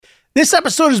This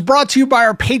episode is brought to you by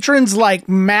our patrons like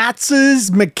Matz's,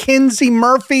 Mackenzie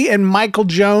Murphy, and Michael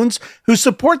Jones, who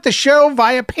support the show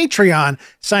via Patreon.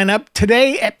 Sign up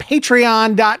today at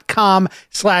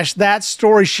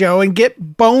patreon.com/thatstoryshow and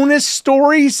get bonus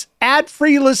stories,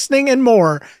 ad-free listening, and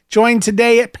more. Join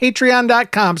today at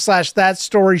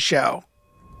patreon.com/thatstoryshow.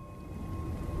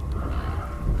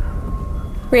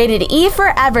 Rated E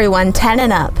for everyone 10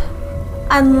 and up.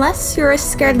 Unless you're a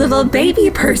scared little baby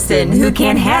person who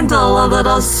can't handle a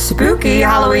little spooky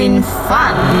Halloween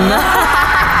fun.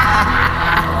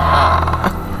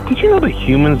 Did you know that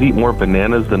humans eat more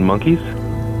bananas than monkeys?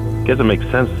 Guess it makes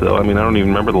sense, though. I mean, I don't even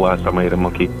remember the last time I ate a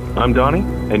monkey. I'm Donnie,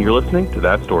 and you're listening to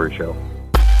That Story Show.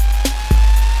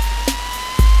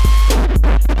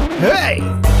 Hey!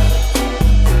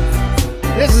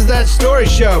 This is That Story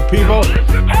Show, people.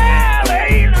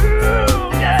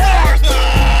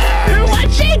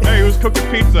 Hey, who's cooking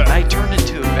pizza? I turned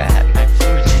into a bat. I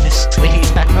flew into the sweet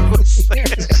house.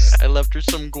 I left her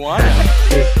some guano.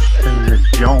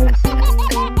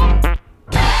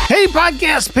 Hey,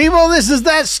 podcast people, this is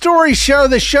That Story Show,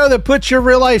 the show that puts your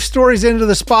real life stories into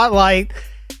the spotlight.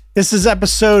 This is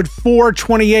episode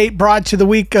 428, brought to the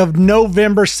week of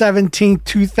November 17th,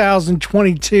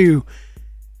 2022.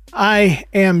 I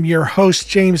am your host,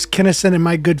 James Kinnison, and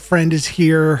my good friend is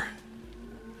here.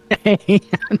 Hey,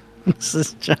 this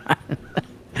is John.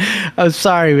 I'm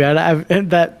sorry, man.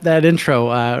 That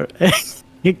intro,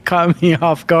 it caught me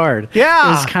off guard. Yeah.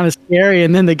 It was kind of scary,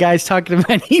 and then the guy's talking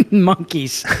about eating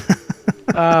monkeys.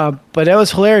 But that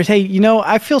was hilarious. Hey,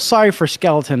 I feel sorry for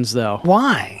skeletons, though.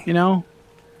 Why?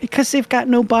 Because they've got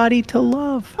no body to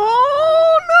love.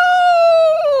 Oh,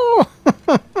 no!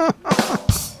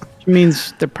 Which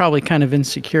means they're probably kind of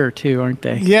insecure, too, aren't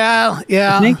they? Yeah.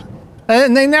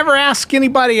 And they never ask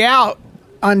anybody out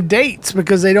on dates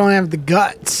because they don't have the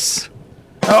guts.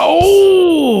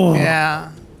 Oh! Yeah.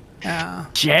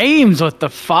 James with the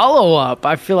follow-up.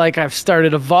 I feel like I've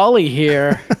started a volley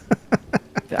here.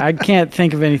 I can't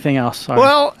think of anything else. Sorry.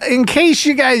 Well, in case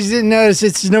you guys didn't notice,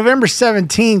 it's November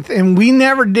 17th, and we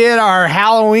never did our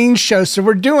Halloween show, so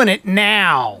we're doing it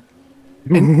now.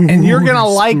 And you're going to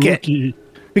like it.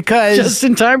 Because just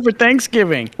in time for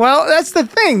Thanksgiving. Well, that's the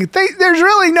thing. There's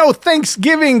really no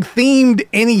Thanksgiving themed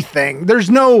anything. There's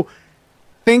no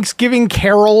Thanksgiving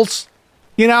carols.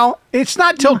 It's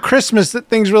not till Christmas that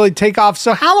things really take off.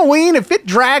 So Halloween, if it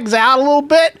drags out a little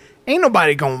bit, ain't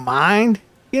nobody gonna mind.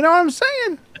 You know what I'm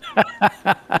saying?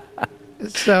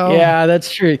 So yeah,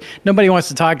 that's true. Nobody wants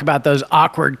to talk about those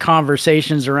awkward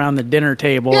conversations around the dinner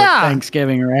table at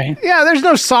Thanksgiving, right? Yeah, there's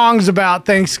no songs about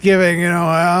Thanksgiving.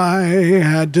 I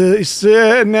had to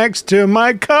sit next to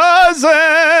my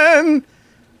cousin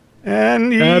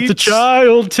and eat at the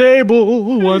child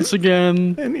table once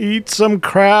again and eat some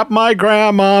crap my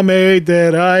grandma made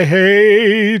that I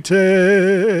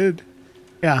hated.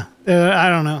 Yeah, I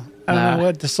don't know. I don't know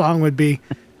what the song would be.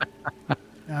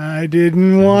 I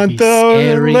didn't want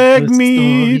the leg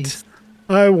meat. Stories.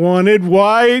 I wanted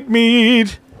white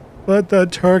meat, but the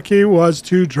turkey was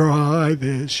too dry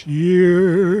this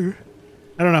year.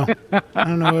 I don't know. I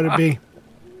don't know what it'd be.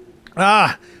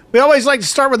 We always like to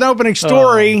start with an opening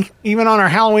story, even on our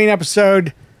Halloween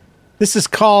episode. This is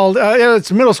called,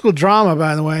 it's a middle school drama,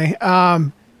 by the way,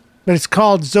 but it's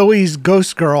called Zoe's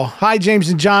Ghost Girl. Hi, James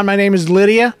and John. My name is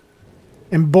Lydia,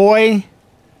 and boy,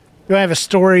 do I have a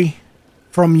story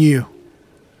from you.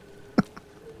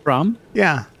 From?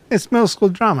 Yeah, it's middle school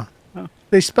drama. Oh.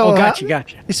 They spell gotcha.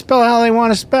 They spell how they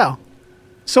want to spell.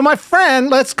 So my friend,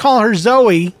 let's call her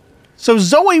Zoe. So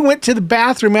Zoe went to the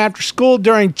bathroom after school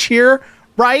during cheer,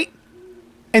 right?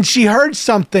 And she heard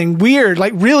something weird,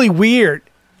 like really weird.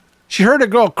 She heard a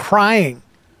girl crying,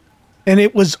 and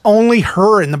it was only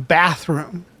her in the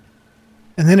bathroom.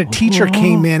 And then a teacher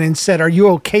came in and said, "Are you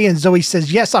okay?" And Zoe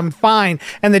says, "Yes, I'm fine."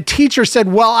 And the teacher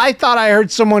said, "Well, I thought I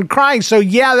heard someone crying. So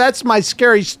yeah, that's my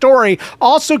scary story.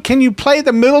 Also, can you play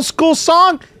the middle school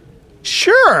song?"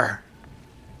 "Sure.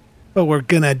 But we're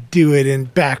going to do it in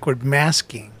backward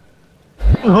masking."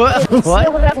 What? It's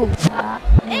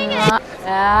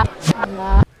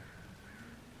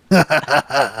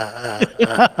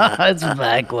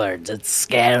backwards. It's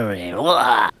scary.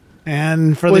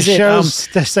 And for the show's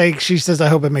sake, she says, "I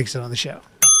hope it makes it on the show."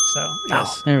 So,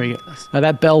 yes. There we go.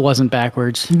 That bell wasn't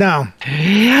backwards. No.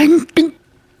 You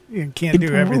can't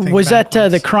do everything. Was backwards. that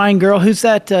the crying girl? Who's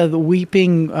that? The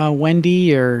weeping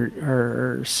Wendy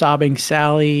or sobbing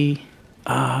Sally? You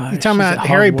talking about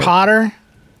Harry Potter?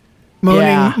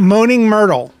 Moaning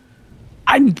Myrtle.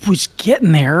 I was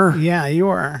getting there. Yeah, you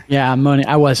were. Yeah, moaning.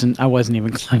 I wasn't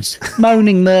even close.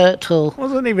 Moaning Myrtle.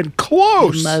 Wasn't even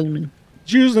close. Moaning.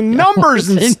 Using numbers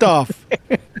and stuff.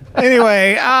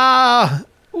 Anyway,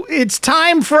 it's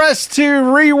time for us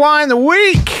to rewind the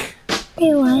week.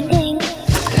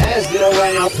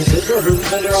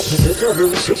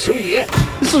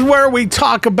 This is where we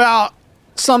talk about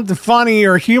something funny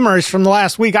or humorous from the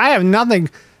last week. I have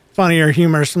nothing funny or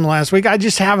humorous from the last week. I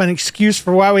just have an excuse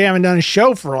for why we haven't done a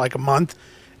show for like a month.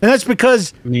 And that's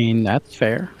because... I mean, that's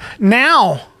fair.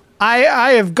 Now,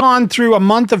 I have gone through a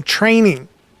month of training.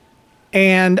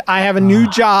 And I have a new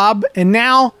job. And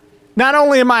now, not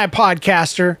only am I a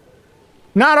podcaster,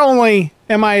 not only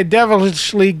am I a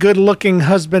devilishly good-looking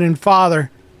husband and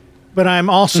father, but I'm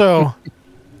also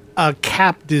a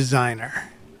cap designer.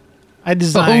 I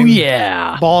design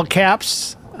ball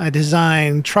caps. I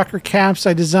design trucker caps.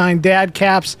 I design dad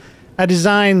caps. I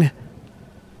design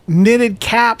knitted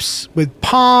caps with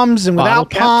palms and without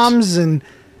palms. And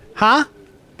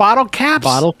bottle caps?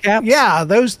 Bottle caps? Yeah,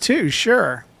 those too.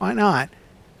 Sure. Why not?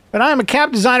 But I'm a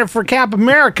cap designer for Cap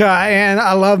America, and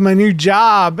I love my new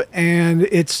job, and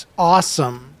it's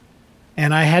awesome.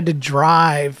 And I had to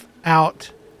drive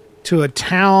out to a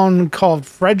town called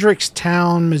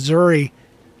Frederickstown, Missouri,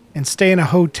 and stay in a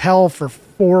hotel for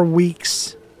 4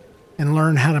 weeks and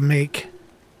learn how to make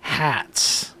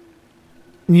hats.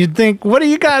 And you'd think, what do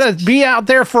you got to be out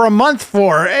there for a month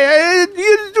for?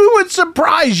 It would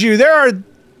surprise you. There are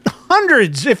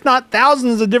hundreds, if not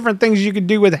thousands, of different things you could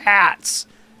do with hats.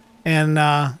 And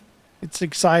it's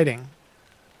exciting.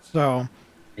 So...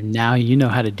 And now you know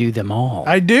how to do them all.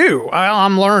 I do.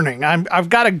 I'm learning. I've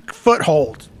got a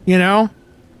foothold, you know?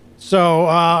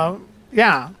 So,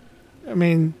 yeah. I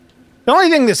mean, the only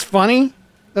thing that's funny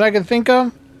that I can think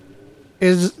of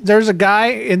is there's a guy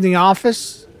in the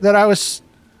office that I was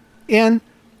in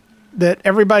that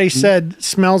everybody said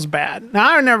smells bad.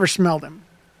 Now, I never smelled him,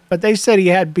 but they said he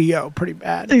had BO pretty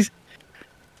bad.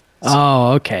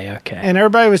 Oh, okay. And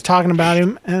everybody was talking about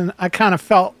him, and I kind of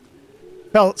felt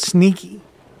sneaky.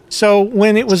 So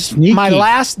when it was my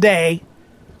last day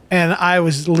and I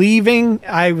was leaving,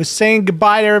 I was saying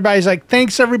goodbye to everybody. He's like,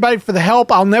 thanks everybody for the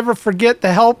help. I'll never forget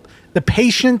the help, the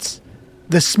patience,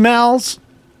 the smells,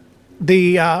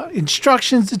 the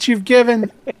instructions that you've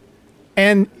given.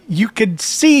 And you could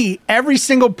see every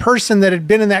single person that had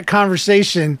been in that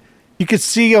conversation. You could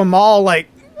see them all like,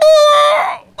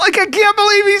 I can't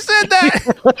believe he said that.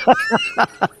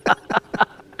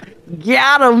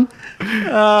 Got him.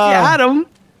 Got him.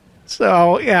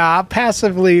 So, yeah,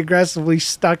 passively aggressively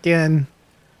stuck in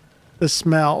the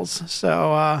smells.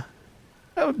 So,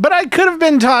 but I could have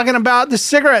been talking about the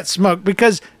cigarette smoke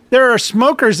because there are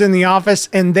smokers in the office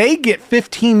and they get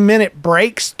 15-minute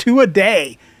breaks, 2 a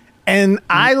day. And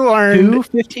I learned... 2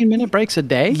 15-minute breaks a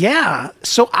day? Yeah.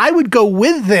 So I would go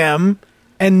with them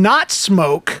and not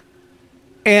smoke.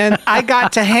 And I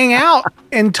got to hang out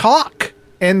and talk.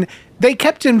 And they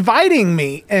kept inviting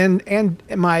me and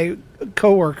my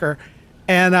coworker.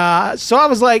 And so I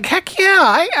was like, heck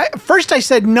yeah. First I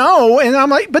said no. And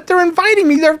I'm like, but they're inviting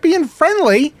me. They're being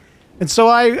friendly. And so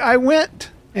I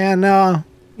went. And,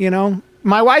 you know,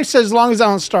 my wife says as long as I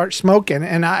don't start smoking.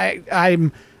 And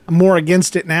I'm more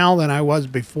against it now than I was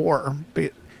before.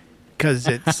 Because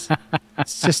it's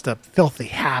just a filthy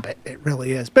habit. It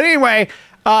really is. But anyway,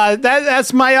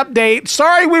 that's my update.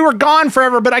 Sorry we were gone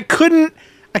forever, but I couldn't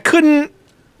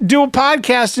do a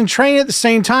podcast and train at the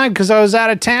same time because I was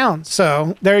out of town.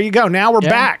 So there you go. Now we're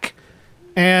back.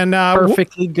 And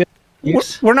perfectly good.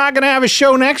 We're not going to have a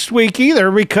show next week either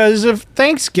because of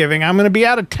Thanksgiving. I'm going to be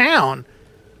out of town.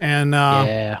 And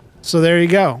so there you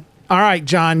go. All right,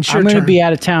 John, I'm going to be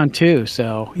out of town too.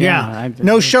 So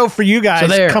no show for you guys.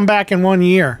 So come back in 1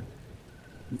 year.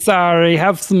 Sorry,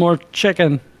 have some more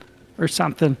chicken or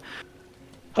something.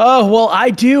 Oh, well, I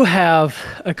do have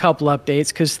a couple updates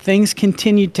because things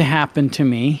continued to happen to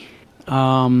me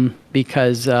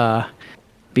because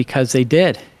they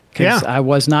did. Because I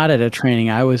was not at a training.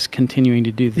 I was continuing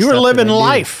to do this. You were living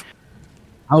life.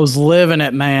 I was living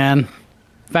it, man.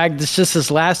 In fact, just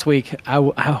this last week, I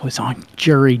was on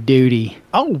jury duty.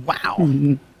 Oh, wow.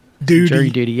 Jury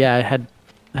duty, yeah. I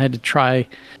had to try.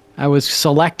 I was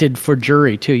selected for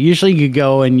jury too. Usually you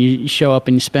go and you show up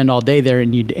and you spend all day there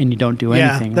and you don't do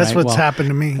anything. Yeah, that's what's happened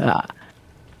to me.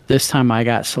 This time I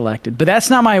got selected, but that's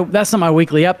not my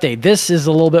weekly update. This is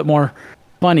a little bit more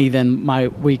funny than my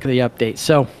weekly update.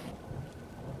 So,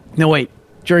 no wait,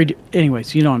 jury.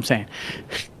 Anyways, you know what I'm saying.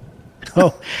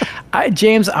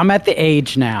 James, I'm at the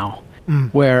age now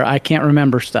where I can't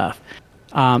remember stuff,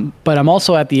 but I'm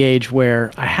also at the age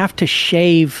where I have to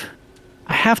shave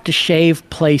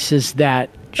places that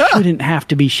shouldn't have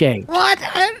to be shaved. What?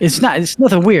 It's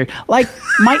nothing weird. Like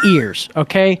my ears,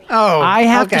 okay? Oh, I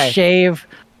have to shave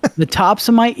the tops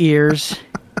of my ears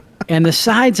and the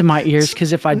sides of my ears,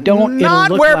 because if I don't, Not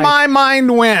it'll look where like, my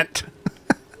mind went.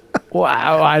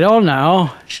 Wow, I don't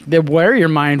know where your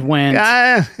mind went.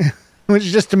 I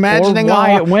was just imagining Or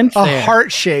why it went a there.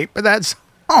 heart shape, but that's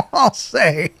all I'll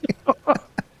say.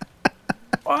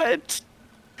 What?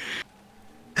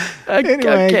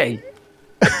 Anyway. Okay.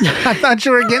 I thought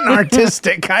you were getting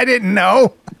artistic. I didn't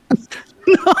know.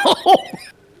 No.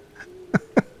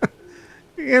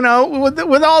 You know,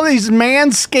 with all these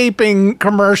manscaping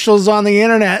commercials on the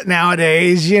internet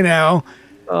nowadays, you know,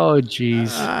 Oh,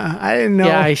 jeez. I didn't know.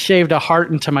 Yeah, I shaved a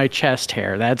heart into my chest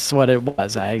hair. That's what it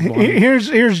was.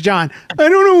 Here's John. I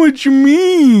don't know what you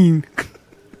mean.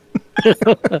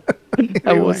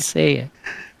 I will say it.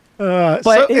 But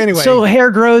So hair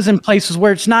grows in places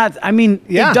where it's not. I mean,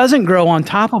 Yeah. it doesn't grow on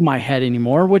top of my head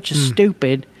anymore, which is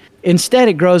stupid. Instead,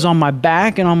 it grows on my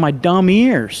back and on my dumb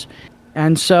ears.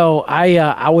 And so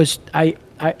I was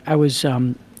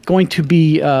going to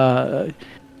be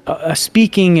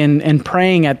speaking and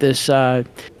praying at this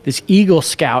Eagle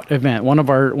Scout event. One of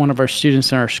our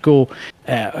students in our school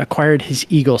acquired his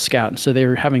Eagle Scout, and so they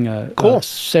were having a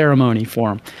ceremony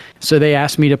for him. So they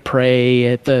asked me to pray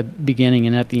at the beginning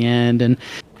and at the end,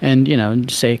 and you know,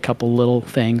 say a couple little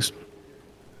things.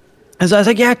 And so I was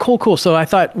like, yeah, cool. So I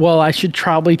thought, well, I should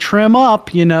probably trim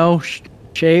up, you know,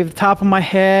 shave the top of my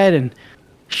head and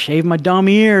shave my dumb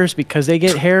ears because they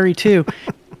get hairy too.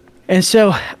 And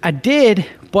so I did,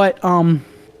 but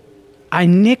I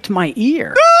nicked my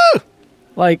ear.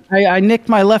 Like I nicked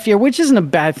my left ear, which isn't a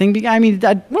bad thing. I mean,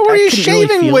 what were you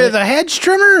shaving with? A hedge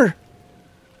trimmer?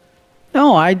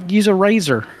 No, I use a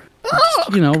razor.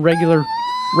 Just, you know, regular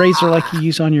razor like you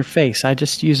use on your face. I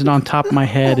just use it on top of my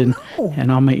head and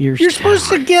on my ears. You're supposed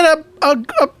to get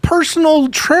a personal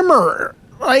trimmer,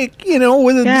 like, you know,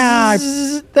 with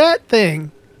that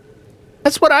thing.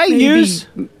 That's what I use.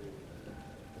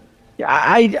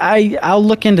 I'll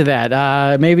look into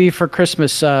that. Maybe for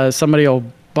Christmas, somebody will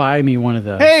buy me one of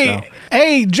those.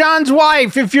 Hey, John's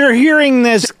wife, if you're hearing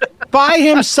this, buy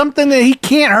him something that he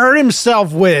can't hurt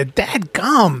himself with.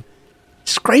 Dadgum.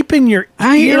 Scraping your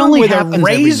ear with a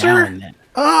razor?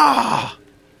 Oh.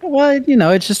 Well, you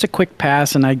know, it's just a quick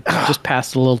pass, and I just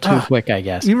passed a little too quick, I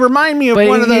guess. You remind me of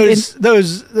one of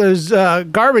those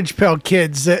garbage pail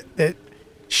kids that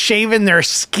shaving their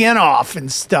skin off and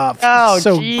stuff. Oh,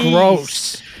 so geez.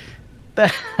 gross.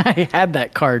 I had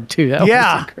that card too. That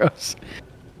Yeah. was gross.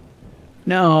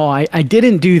 No, I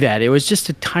didn't do that. It was just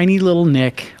a tiny little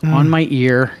nick on my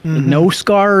ear, no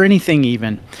scar or anything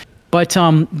even. But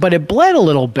it bled a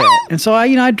little bit, and so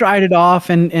I dried it off,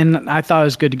 and I thought it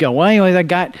was good to go. Well, anyways,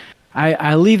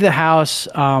 I leave the house,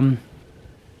 and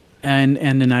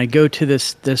then I go to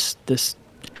this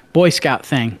Boy Scout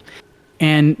thing.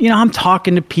 And, you know, I'm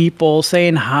talking to people,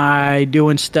 saying hi,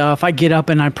 doing stuff. I get up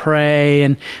and I pray,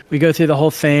 and we go through the whole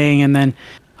thing. And then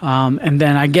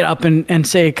I get up and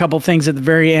say a couple things at the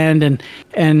very end,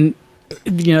 and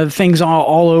you know, the things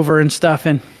all over and stuff.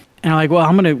 And I'm like, well,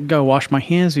 I'm going to go wash my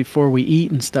hands before we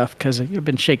eat and stuff, because I've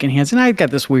been shaking hands. And I've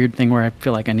got this weird thing where I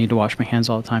feel like I need to wash my hands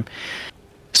all the time.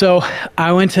 So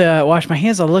I went to wash my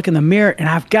hands. I look in the mirror, and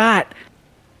I've got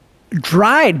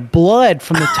dried blood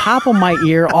from the top of my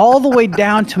ear all the way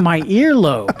down to my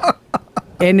earlobe,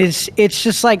 and it's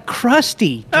just like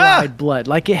crusty dried blood,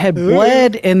 like it had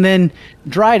bled and then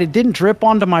dried. It didn't drip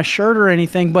onto my shirt or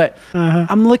anything, but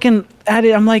I'm looking at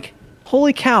it, I'm like,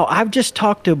 holy cow, I've just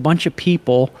talked to a bunch of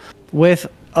people with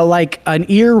like an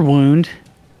ear wound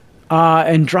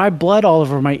and dried blood all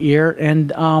over my ear,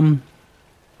 and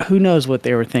who knows what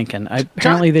they were thinking.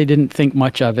 Apparently, they didn't think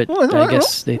much of it. I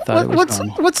guess they thought it was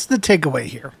normal. What's the takeaway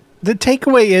here? The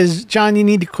takeaway is, John, you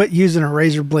need to quit using a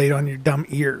razor blade on your dumb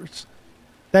ears.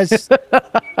 That's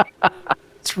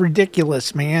it's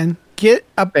ridiculous, man. Get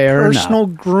a personal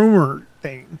groomer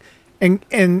thing, and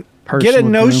get a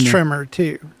nose trimmer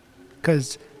too,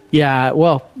 because. Yeah,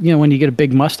 well, you know, when you get a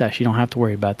big mustache, you don't have to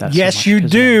worry about that. Yes, so much, you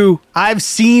do. I've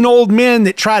seen old men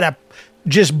that try to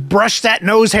just brush that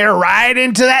nose hair right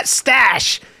into that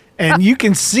stash, and you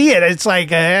can see it. It's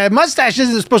like a mustache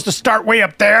isn't supposed to start way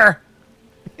up there.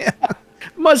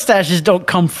 Mustaches don't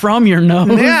come from your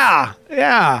nose. Yeah,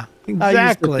 exactly. I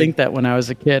used to think that when I was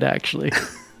a kid, actually.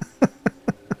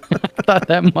 I thought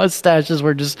that mustaches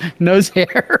were just nose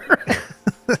hair.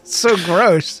 That's so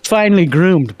gross. Finely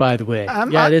groomed, by the way.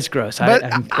 It is gross. But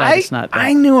I'm glad it's not that.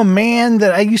 I knew a man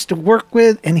that I used to work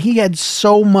with, and he had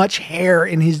so much hair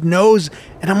in his nose,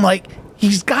 and I'm like,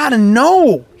 he's got to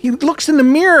know. He looks in the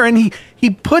mirror, and he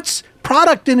puts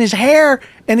product in his hair,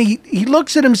 and he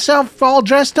looks at himself all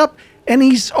dressed up, and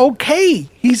he's okay.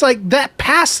 He's like, that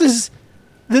passes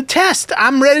the test.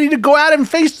 I'm ready to go out and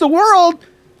face the world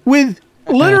with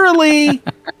literally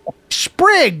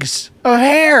sprigs of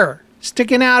hair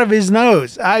sticking out of his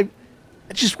nose. I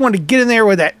just wanted to get in there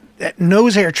with that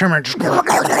nose hair trimmer,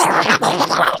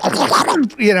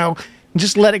 you know, and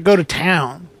just let it go to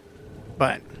town.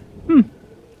 But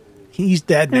he's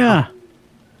dead now. Yeah.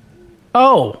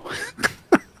 Oh.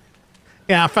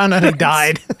 Yeah, I found out he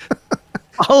died.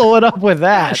 Follow it up with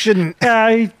that. I shouldn't.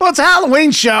 Yeah, Well, it's a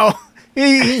Halloween show.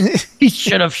 he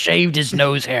should have shaved his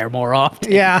nose hair more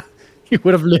often. Yeah, He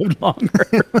would have lived longer.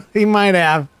 he might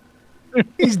have.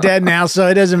 He's dead now, so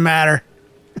it doesn't matter.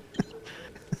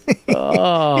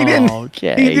 Oh, He didn't.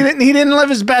 okay. He didn't live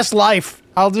his best life.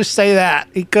 I'll just say that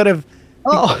he could have.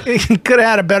 Oh. He could have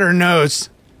had a better nose.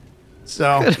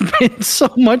 So Been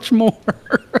so much more.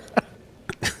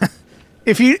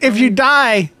 if you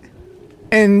die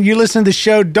and you listen to the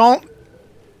show, don't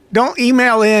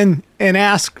email in and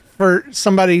ask for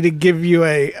somebody to give you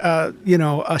a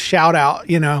shout out.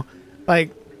 You know,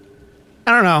 like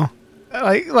I don't know.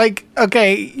 Like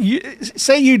okay,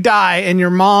 say you die and your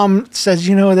mom says,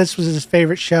 you know, this was his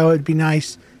favorite show. It'd be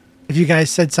nice if you guys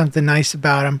said something nice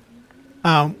about him.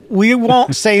 We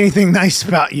won't say anything nice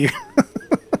about you.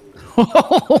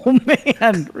 Oh,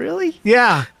 man. Really?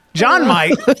 Yeah, John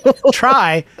might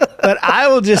try, but I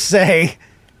will just say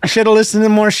you should have listened to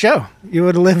more show. You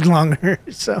would have lived longer.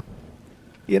 So,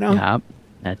 you know. Yep.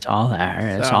 That's all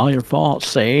there. It's So. all your fault,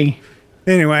 see?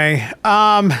 Anyway,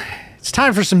 it's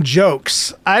time for some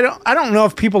jokes. I don't know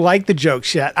if people like the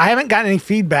jokes yet. I haven't gotten any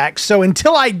feedback. So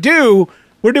until I do,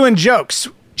 we're doing jokes.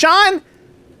 John,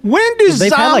 when do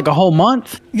They've had like a whole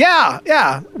month.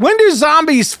 Yeah. When do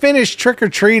zombies finish trick or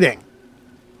treating?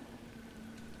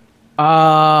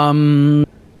 The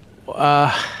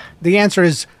answer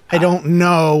is I don't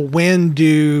know. When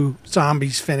do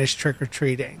zombies finish trick or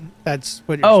treating? That's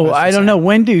what you're supposed to I don't say. know.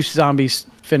 When do zombies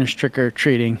finish trick or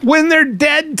treating? When they're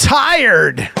dead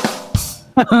tired.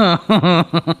 That's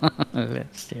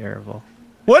terrible.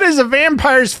 What is a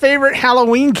vampire's favorite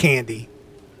Halloween candy?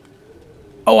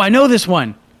 Oh, I know this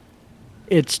one.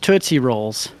 It's Tootsie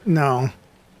Rolls. No.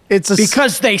 It's a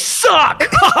Because they suck.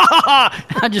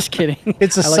 I'm just kidding.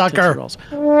 It's a I like sucker. Tootsie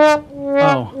Rolls.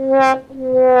 Oh,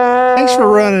 Thanks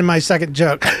for ruining my second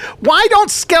joke. Why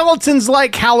don't skeletons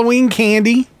like Halloween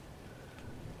candy?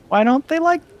 why don't they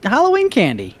like Halloween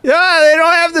candy? Yeah, they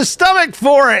don't have the stomach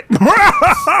for it.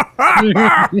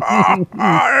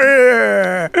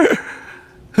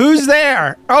 Who's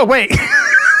there? Oh, wait.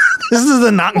 This is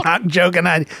a knock-knock joke, and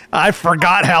I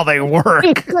forgot how they work.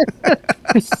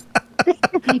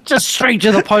 Just straight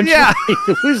to the punch. Yeah.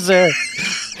 Who's there?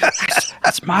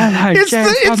 That's my life. It's Jack.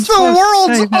 I'm the supposed to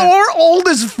say world's that.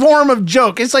 oldest form of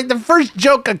joke. It's like the first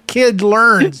joke a kid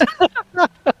learns.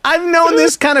 I've known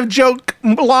this kind of joke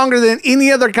longer than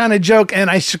any other kind of joke, and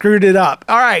I screwed it up.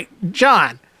 All right,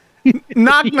 John.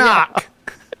 Knock, knock.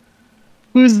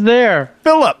 Who's there?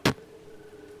 Philip.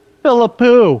 Philip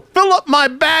who? Fill up my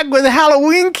bag with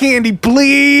Halloween candy,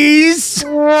 please.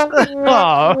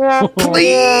 Oh.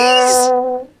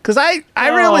 Please. Because I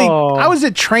was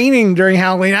at training during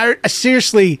Halloween. I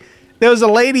seriously, there was a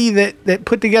lady that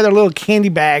put together little candy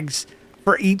bags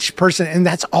for each person, and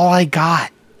that's all I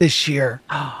got this year.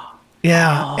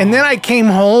 Yeah. And then I came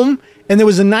home, and there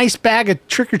was a nice bag of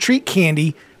trick-or-treat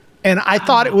candy, and I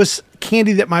thought it was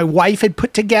candy that my wife had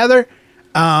put together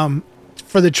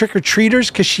for the trick-or-treaters,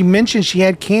 because she mentioned she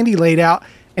had candy laid out,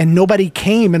 and nobody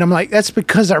came. And I'm like, that's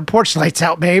because our porch light's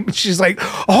out, babe. And she's like,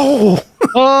 oh.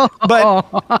 But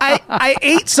I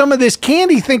ate some of this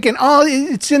candy thinking, oh,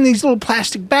 it's in these little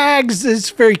plastic bags. It's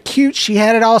very cute. She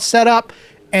had it all set up.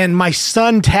 And my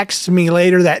son texts me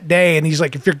later that day, and he's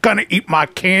like, if you're going to eat my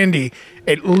candy,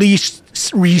 at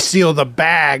least reseal the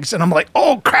bags. And I'm like,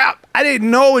 oh, crap. I didn't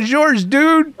know it was yours,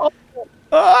 dude.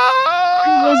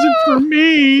 It wasn't for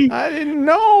me. I didn't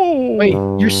know. Wait,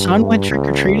 your son went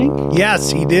trick-or-treating?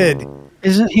 Yes, he did.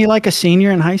 Isn't he like a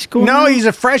senior in high school? No, he's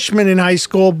a freshman in high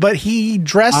school, but he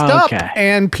dressed up, Okay.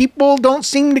 and people don't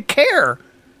seem to care.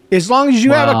 As long as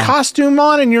you have Wow. a costume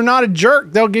on and you're not a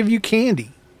jerk, they'll give you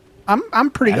candy. I'm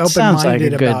pretty That sounds like a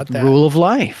open-minded about good that. rule of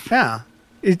life. Yeah,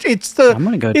 it's the I'm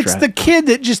gonna go it's try the it. kid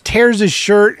that just tears his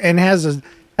shirt and has a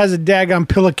daggone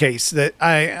pillowcase that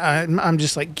I'm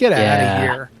just like, get out Yeah. of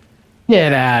here.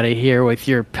 Get out of here with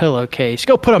your pillowcase.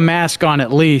 Go put a mask on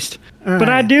at least. But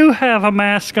I right. do have a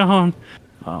mask on.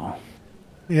 Oh.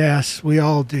 Yes, we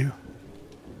all do.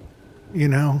 You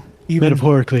know, even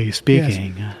Metaphorically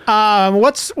speaking.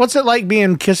 what's it like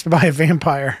being kissed by a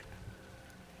vampire?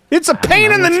 It's a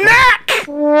pain in the neck.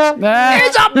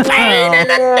 It's a pain in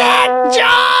the neck,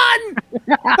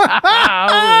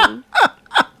 John.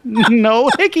 No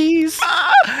hickeys.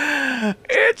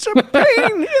 It's a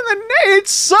pain in the neck. It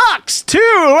sucks,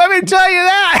 too. Let me tell you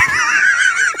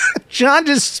that. John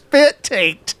just spit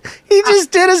taked. He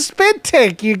just did a spit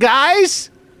take, you guys.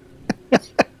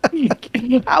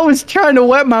 I was trying to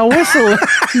wet my whistle.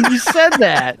 You said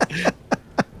that.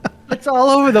 It's all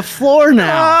over the floor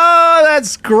now. Oh,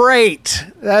 that's great.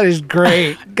 That is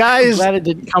great. Guys. I'm glad it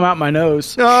didn't come out my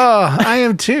nose. Oh, I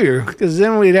am too, because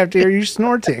then we'd have to hear you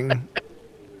snorting.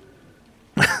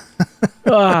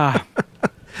 All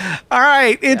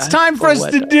right, it's time for us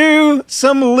to do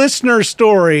some listener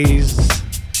stories.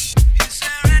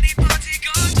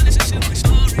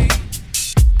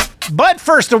 But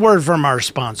first, a word from our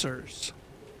sponsors.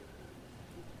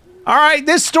 All right,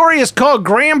 this story is called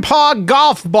Grandpa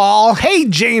Golf Ball. Hey,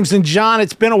 James and John,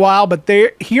 it's been a while, but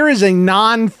here is a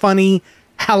non-funny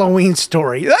Halloween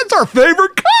story. That's our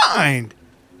favorite kind.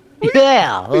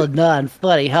 Yeah, a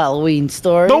non-funny Halloween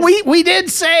story. But we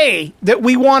did say that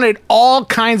we wanted all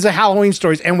kinds of Halloween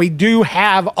stories, and we do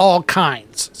have all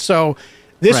kinds. So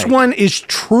this one is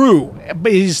true,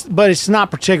 but it's not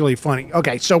particularly funny.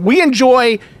 Okay, so we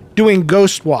enjoy doing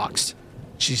ghost walks,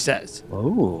 she says.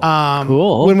 Oh,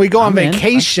 cool. When we go on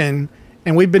vacation,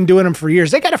 and we've been doing them for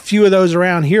years. They got a few of those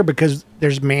around here because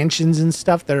there's mansions and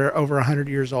stuff that are over 100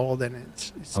 years old, and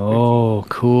it's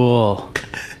cool.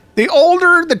 The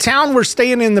older the town we're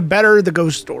staying in, the better the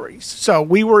ghost stories. So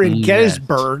we were in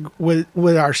Gettysburg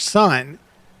with our son,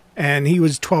 and he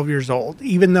was 12 years old.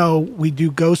 Even though we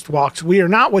do ghost walks, we are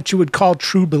not what you would call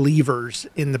true believers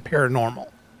in the paranormal.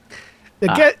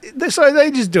 So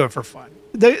they just do it for fun.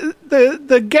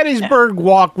 The Gettysburg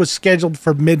walk was scheduled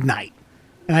for midnight,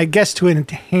 and I guess to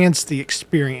enhance the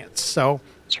experience. So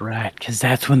that's right, because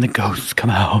that's when the ghosts come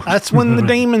out. That's when the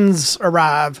demons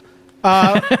arrive.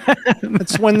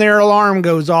 That's when their alarm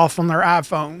goes off on their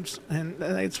iPhones, and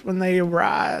that's when they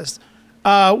arise.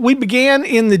 We began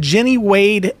in the Jenny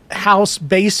Wade house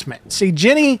basement. See,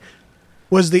 Jenny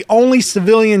was the only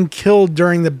civilian killed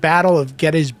during the Battle of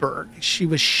Gettysburg. She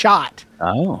was shot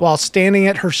while standing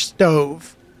at her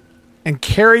stove and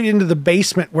carried into the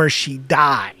basement where she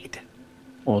died.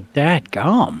 Well,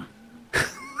 dadgum.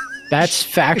 That's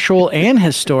factual and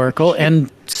historical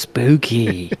and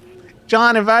spooky.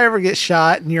 John, if I ever get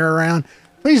shot and you're around,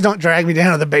 please don't drag me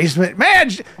down to the basement.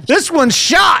 Man, this one's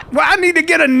shot. Well, I need to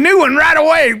get a new one right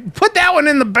away. Put that one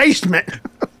in the basement.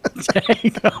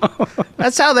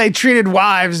 That's how they treated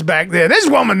wives back then. This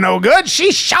woman no good.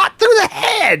 She's shot through the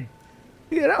head.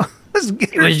 You know,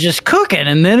 it was just cooking,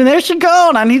 and then there she go.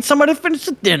 And I need somebody to finish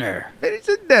the dinner. Finish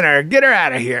the dinner. Get her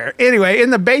out of here. Anyway, in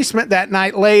the basement that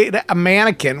night lay a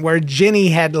mannequin where Jenny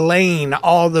had lain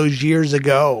all those years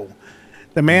ago.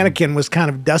 The mannequin was kind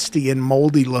of dusty and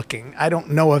moldy looking. I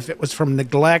don't know if it was from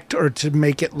neglect or to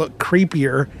make it look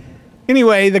creepier.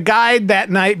 Anyway, the guide that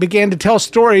night began to tell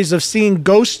stories of seeing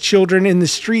ghost children in the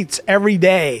streets every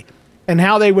day and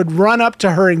how they would run up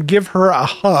to her and give her a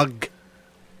hug.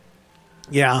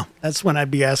 Yeah, that's when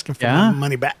I'd be asking for my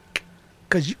money back.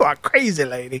 Because you are crazy,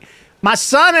 lady. My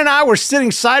son and I were sitting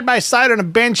side by side on a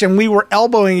bench, and we were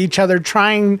elbowing each other,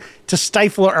 trying to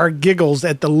stifle our giggles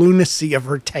at the lunacy of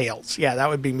her tales. Yeah, that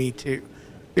would be me, too.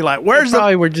 Be like,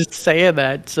 we're just saying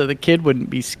that so the kid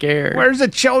wouldn't be scared. Where's the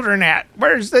children at?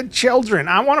 Where's the children?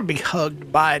 I want to be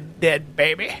hugged by a dead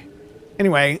baby.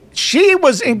 Anyway, she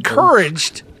was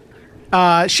encouraged.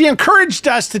 She encouraged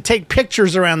us to take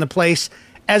pictures around the place,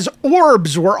 as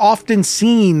orbs were often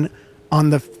seen on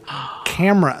the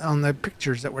camera, on the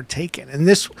pictures that were taken. And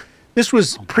this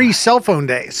was pre-cell phone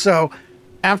days. So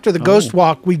after the ghost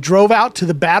walk, we drove out to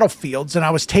the battlefields, and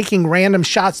I was taking random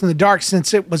shots in the dark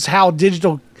since it was now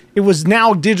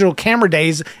digital camera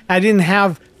days. I didn't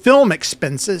have film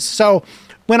expenses. So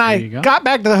when I got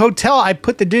back to the hotel, I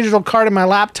put the digital card in my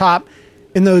laptop.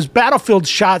 In those battlefield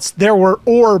shots, there were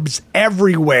orbs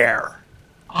everywhere.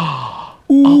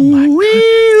 Oh my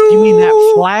goodness. You mean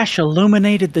that flash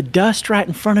illuminated the dust right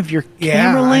in front of your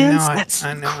camera lens? That's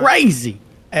crazy.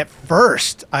 At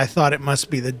first, I thought it must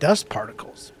be the dust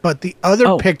particles, but the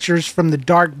other pictures from the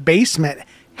dark basement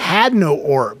had no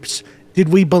orbs. Did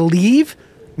we believe?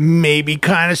 Maybe,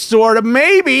 kind of, sort of,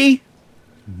 maybe.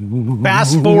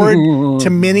 Fast forward to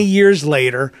many years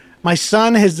later, my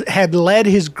son had led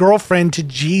his girlfriend to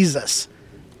Jesus,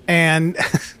 and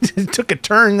it took a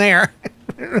turn there.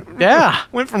 Yeah.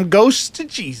 Went from ghosts to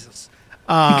Jesus.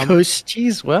 Ghost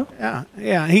cheese, well.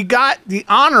 Yeah. He got the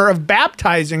honor of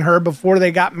baptizing her before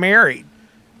they got married.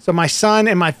 So my son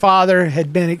and my father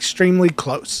had been extremely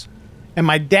close. And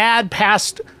my dad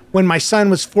passed when my son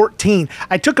was 14.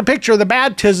 I took a picture of the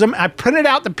baptism. I printed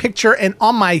out the picture, and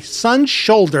on my son's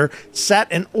shoulder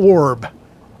sat an orb.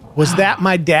 Was that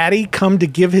my daddy come to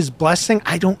give his blessing?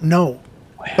 I don't know.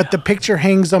 But the picture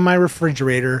hangs on my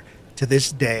refrigerator to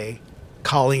this day.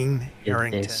 Colleen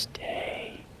Harrington. This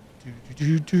day.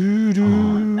 That's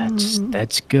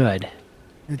good.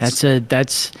 That's a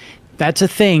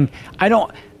thing. I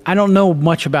don't know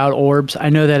much about orbs. I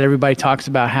know that everybody talks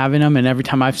about having them, and every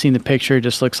time I've seen the picture, it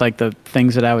just looks like the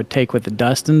things that I would take with the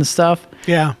dust and the stuff.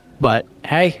 Yeah. But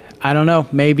hey, I don't know.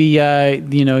 Maybe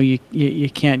you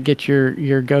can't get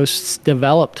your ghosts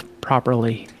developed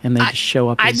properly, and they just show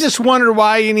up. I just wonder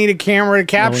why you need a camera to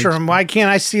capture them. Why can't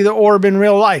I see the orb in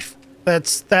real life?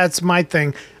 That's my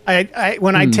thing.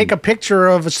 When I take a picture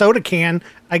of a soda can,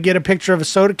 I get a picture of a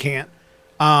soda can.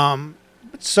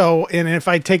 So, and if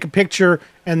I take a picture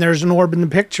and there's an orb in the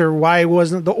picture, why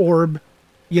wasn't the orb,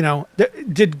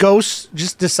 did ghosts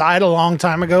just decide a long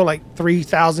time ago, like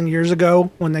 3,000 years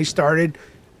ago when they started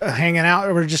hanging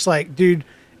out? We're just like, dude,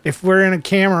 if we're in a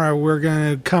camera, we're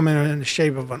going to come in the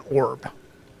shape of an orb.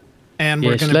 And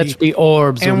we're going to be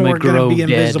orbs and when we're we grow going to be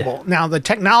dead. invisible. Now, the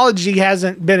technology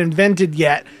hasn't been invented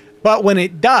yet, but when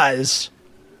it does,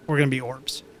 we're going to be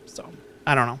orbs. So,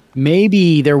 I don't know.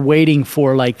 Maybe they're waiting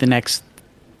for like the next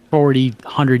 40,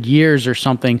 100 years or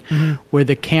something where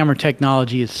the camera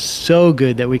technology is so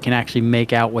good that we can actually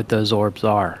make out what those orbs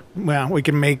are. Well, we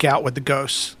can make out with the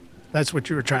ghosts. That's what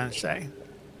you were trying to say.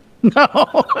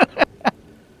 No.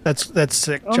 That's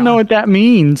sick, John. I don't know what that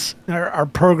means. Our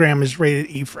program is rated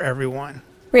E for everyone.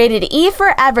 Rated E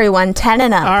for everyone, 10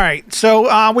 and up. All right,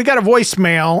 so we got a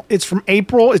voicemail. It's from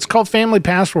April. It's called Family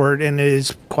Password, and it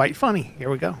is quite funny.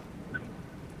 Here we go.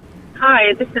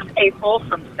 Hi, this is April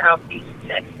from Southeast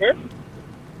Texas.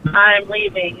 I'm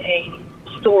leaving a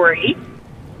story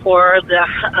for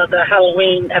the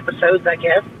Halloween episodes, I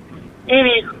guess.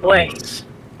 Anyway,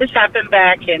 this happened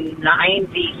back in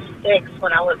 96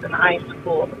 when I was in high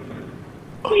school.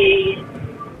 I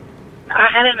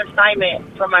had an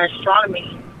assignment from my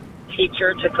astronomy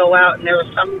teacher to go out, and there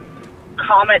was some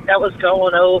comet that was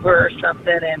going over or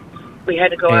something, and we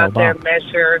had to go out there and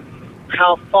measure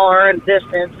how far in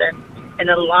distance and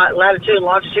the latitude and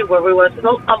longitude where we was.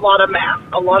 A lot of math.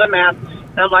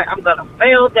 And I'm like, I'm going to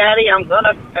fail, Daddy. I'm going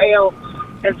to fail.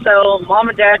 And so Mom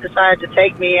and Dad decided to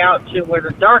take me out to where the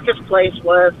darkest place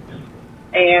was,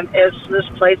 and it's this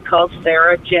place called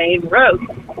Sarah Jane Road.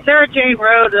 Sarah Jane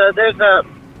Road,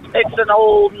 it's an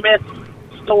old myth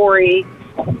story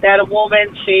that a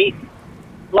woman, she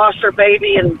lost her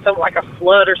baby in like a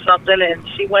flood or something, and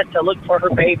she went to look for her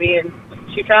baby, and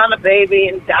she found the baby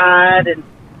and died,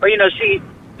 she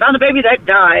found the baby that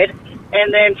died,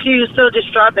 and then she was so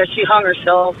distraught that she hung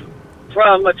herself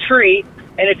from a tree.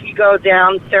 And if you go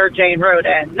down Sarah Jane Road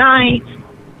at night,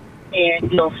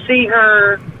 and you'll see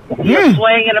her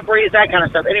swaying in a breeze, that kind of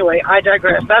stuff. Anyway, I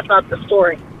digress. That's not the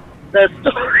story. The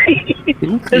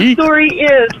story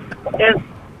is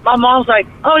my mom's like,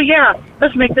 oh yeah,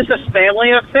 let's make this a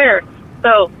family affair.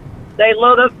 So they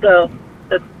load up the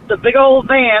big old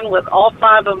van with all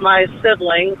 5 of my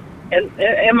siblings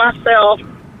and myself,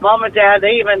 Mom and Dad.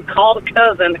 They even called a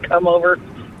cousin to come over,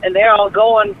 and they're all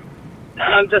going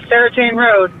to Sarah Jane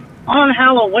Road on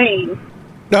Halloween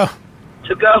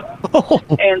to go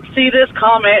and see this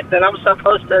comet that I'm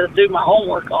supposed to do my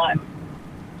homework on.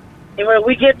 And when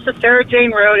we get to Sarah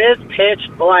Jane Road, it's pitch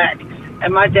black.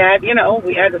 And my dad,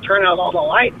 we had to turn out all the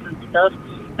lights and stuff.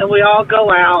 And we all go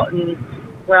out, and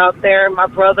we're out there. My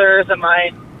brothers and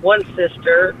my one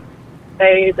sister,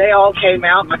 they all came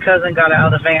out. My cousin got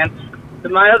out of the van.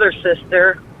 But my other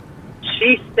sister,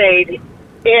 she stayed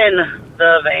in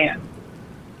the van.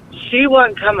 She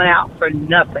wasn't coming out for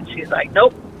nothing. She's like,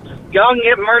 nope, y'all can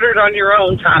get murdered on your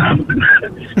own time.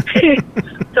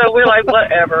 So we're like,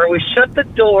 whatever. We shut the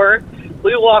door.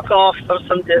 We walk off from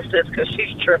some distance because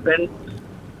she's tripping.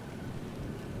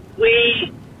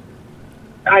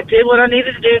 I did what I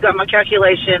needed to do, got my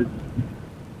calculation,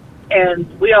 and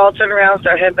we all turned around and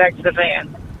started heading back to the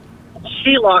van.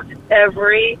 She locked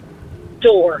every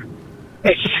door,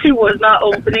 and she was not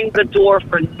opening the door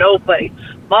for nobody.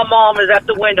 My mom is at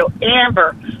the window.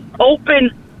 Amber,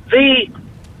 open the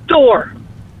door.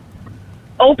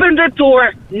 Open the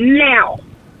door now.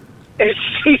 And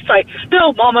she's like,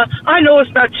 no, Mama, I know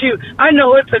it's not you. I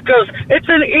know it's a ghost. It's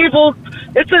an evil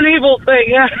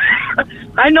thing.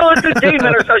 I know it's a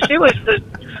demon or so. She was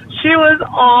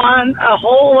on a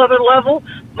whole other level.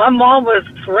 My mom was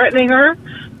threatening her.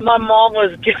 My mom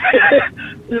was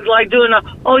like doing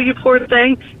oh, you poor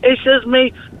thing. It's just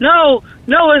me. No,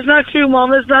 it's not you,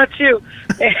 Mom. It's not you.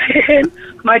 And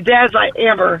my dad's like,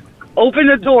 Amber, open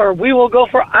the door. We will go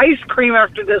for ice cream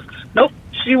after this. Nope.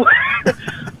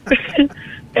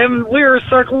 And we were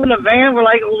circling the van. We're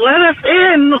like, let us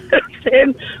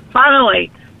in.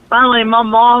 finally, my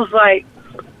mom's like,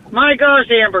 my gosh,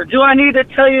 Amber, do I need to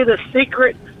tell you the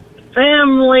secret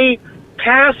family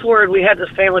password? We had this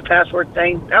family password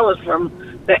thing. That was from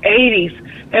the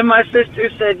 80s. And my sister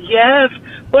said, yes.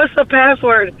 What's the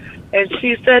password? And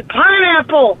she said,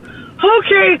 pineapple.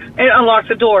 Okay. And unlocked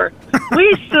the door.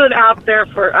 We stood out there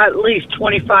for at least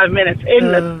 25 minutes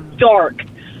in the dark,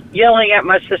 yelling at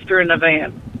my sister in the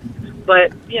van.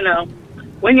 But, you know,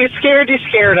 when you're scared,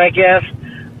 I guess.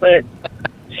 But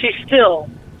she still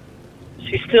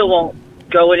won't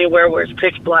go anywhere where it's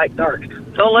pitch black dark.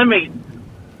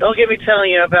 Don't get me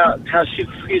telling you about how she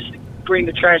used to bring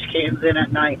the trash cans in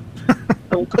at night.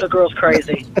 The girl's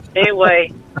crazy.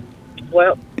 Anyway,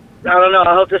 well, I don't know.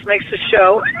 I hope this makes the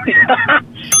show.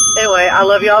 Anyway, I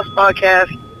love y'all's podcast.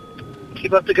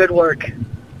 Keep up the good work.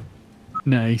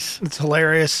 Nice. It's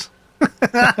hilarious.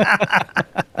 The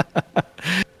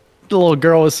little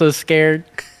girl was so scared.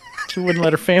 She wouldn't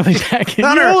let her family back in.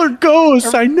 Y'all are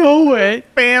ghosts. I know it.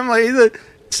 Family.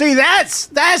 See,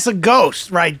 that's a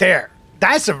ghost right there.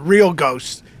 That's a real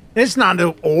ghost. It's not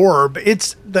an orb.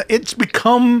 It's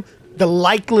become the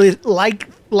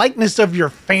likeness of your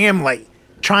family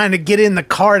trying to get in the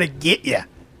car to get you.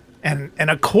 And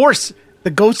of course, the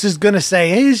ghost is going to say,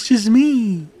 hey, it's just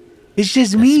me. It's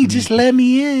just me. Just let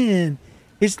me in.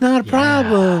 It's not a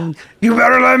problem. You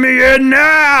better let me in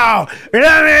now.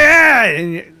 Let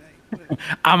me in.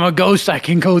 I'm a ghost. I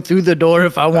can go through the door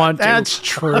if I want to. That's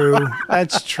true.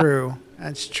 That's true.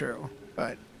 That's true.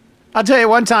 But I'll tell you,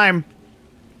 one time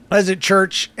I was at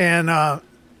church, and I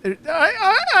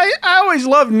always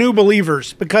love new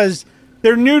believers because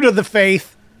they're new to the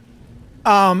faith,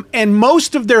 and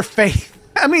most of their faith,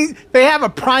 I mean, they have a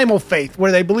primal faith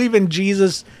where they believe in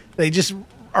Jesus. They just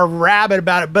are rabid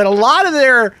about it. But a lot of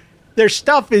their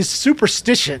stuff is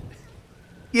superstition,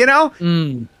 you know?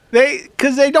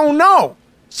 Because they don't know.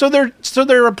 So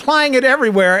they're applying it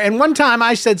everywhere. And one time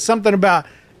I said something about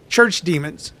church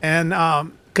demons, and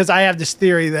because I have this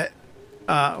theory that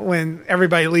when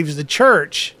everybody leaves the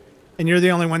church and you're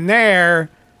the only one there,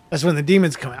 that's when the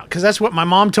demons come out. Because that's what my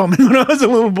mom told me when I was a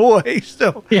little boy.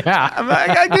 So yeah,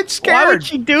 I get scared. Why would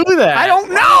she do that? I don't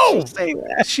know.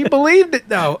 She believed it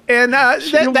though, and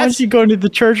that's you going to the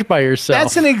church by yourself.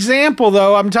 That's an example,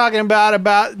 though. I'm talking about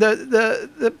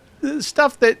the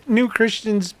stuff that new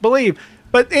Christians believe.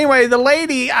 But anyway, the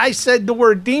lady, I said the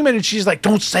word demon, and she's like,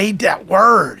 "Don't say that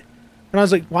word." And I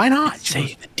was like, why not?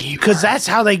 Say the D word. Because that's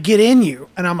how they get in you.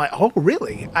 And I'm like, oh,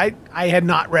 really? I had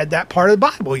not read that part of the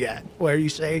Bible yet, where you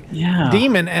say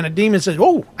demon, and a demon says,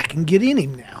 oh, I can get in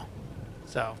him now.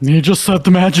 So you just said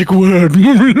the magic word.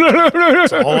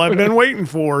 That's all I've been waiting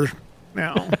for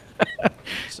now.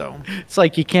 So it's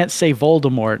like you can't say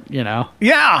Voldemort, you know?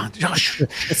 Yeah.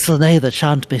 It's the name that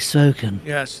shan't be spoken.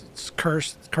 Yes, it's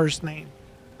cursed name.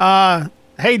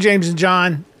 Hey, James and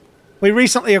John. We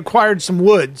recently acquired some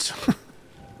woods.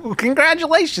 Well,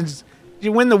 congratulations. Did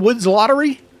you win the woods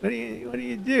lottery? What do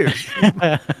you do?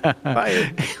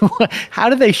 How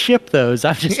do they ship those?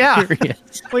 I'm just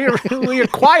curious. We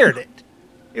acquired it.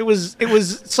 It was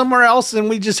somewhere else, and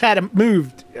we just had it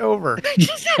moved over.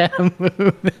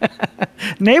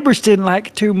 Neighbors didn't like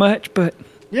it too much, but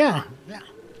yeah.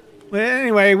 Well,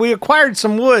 anyway, we acquired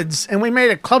some woods, and we made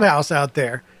a clubhouse out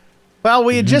there. Well,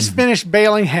 we had just finished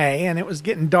baling hay, and it was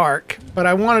getting dark, but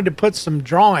I wanted to put some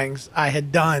drawings I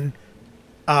had done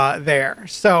there.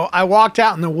 So I walked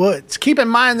out in the woods. Keep in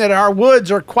mind that our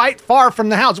woods are quite far from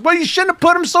the house. Well, you shouldn't have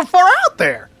put them so far out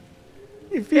there.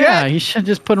 You should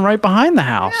just put them right behind the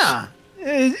house. Yeah.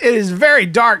 It is very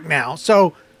dark now.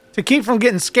 So to keep from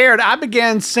getting scared, I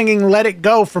began singing Let It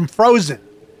Go from Frozen.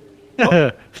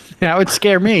 That would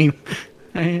scare me.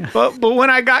 But when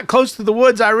I got close to the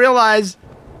woods, I realized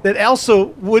that Elsa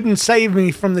wouldn't save me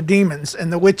from the demons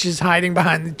and the witches hiding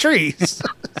behind the trees.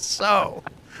 So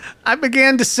I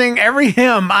began to sing every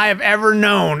hymn I have ever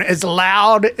known as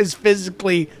loud as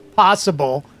physically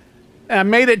possible. And I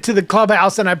made it to the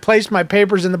clubhouse, and I placed my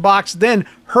papers in the box, then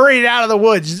hurried out of the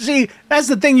woods. See, that's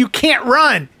the thing. You can't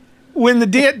run when the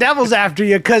devil's after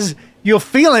you because you'll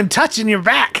feel him touching your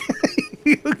back.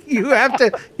 You have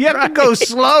to go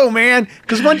slow, man,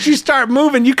 because once you start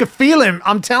moving, you can feel him.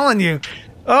 I'm telling you.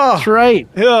 Oh, that's right.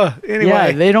 Yeah. Anyway.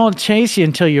 Yeah, they don't chase you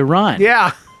until you run.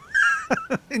 Yeah.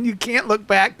 And you can't look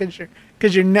back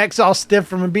because your neck's all stiff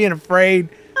from being afraid.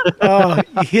 You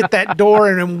hit that door,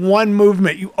 and in one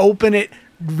movement, you open it,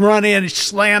 run in, and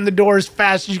slam the door as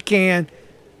fast as you can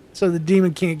so the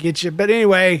demon can't get you. But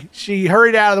anyway, she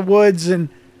hurried out of the woods, and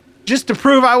just to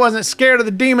prove I wasn't scared of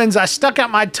the demons, I stuck out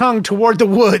my tongue toward the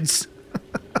woods.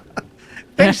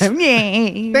 Thanks for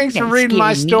reading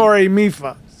my story,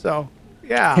 Mifa. So,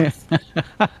 Yeah.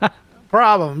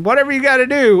 Problem. Whatever you got to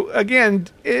do. Again,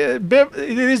 it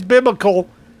is biblical.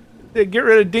 To get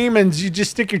rid of demons, you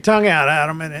just stick your tongue out at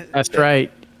them, and that's right.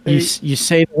 You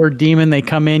say the word demon, they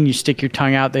come in. You stick your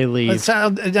tongue out, they leave.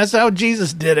 That's how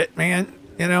Jesus did it, man.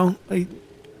 You know,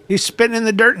 he's spitting in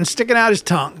the dirt and sticking out his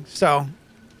tongue. So,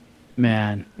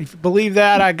 man, if you believe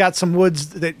that, I got some woods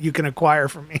that you can acquire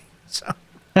from me. So.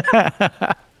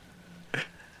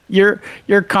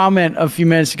 Your comment a few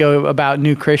minutes ago about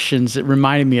new Christians, it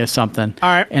reminded me of something. All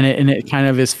right, and it kind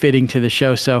of is fitting to the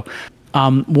show. So,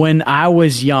 when I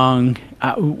was young,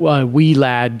 wee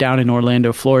lad down in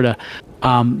Orlando, Florida,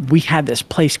 we had this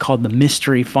place called the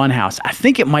Mystery Funhouse. I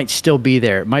think it might still be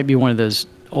there. It might be one of those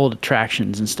old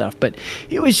attractions and stuff, but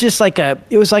it was just like a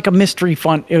mystery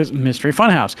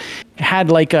funhouse. It had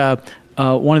like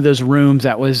one of those rooms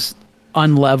that was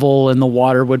unlevel and the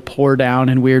water would pour down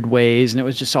in weird ways, and it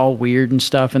was just all weird and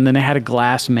stuff. And then it had a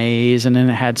glass maze, and then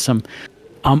it had some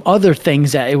other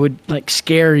things that it would like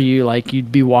scare you, like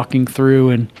you'd be walking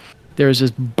through and there's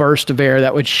this burst of air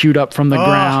that would shoot up from the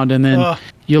ground, and then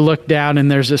you look down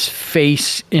and there's this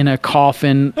face in a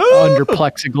coffin under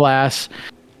plexiglass.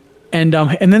 And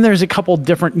then there's a couple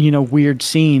different, weird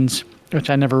scenes, which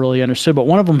I never really understood, but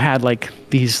one of them had like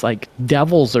these like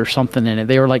devils or something in it.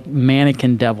 They were like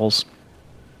mannequin devils.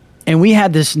 And we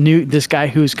had this guy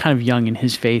who's kind of young in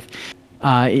his faith.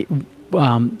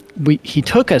 He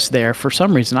took us there for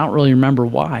some reason. I don't really remember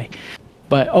why,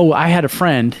 but I had a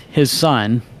friend, his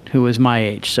son, who was my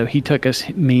age. So he took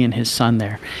me and his son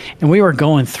there, and we were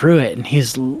going through it, and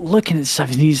he's looking at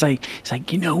stuff, and he's like,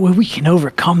 we can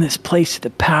overcome this place with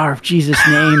the power of Jesus'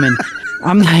 name. And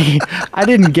I'm like, I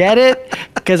didn't get it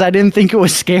because I didn't think it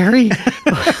was scary.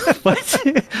 But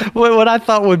what I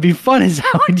thought would be fun is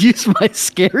I would use my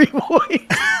scary voice.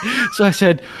 So I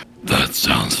said, "That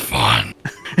sounds fun."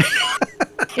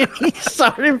 And he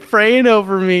started praying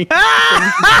over me.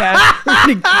 And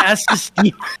he cast a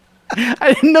steam.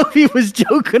 I didn't know if he was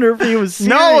joking or if he was serious.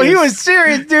 No, he was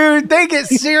serious, dude. They get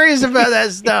serious about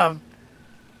that stuff.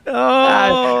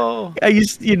 Oh. I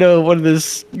used, one of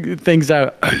those things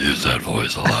I used that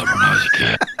voice a lot when I was a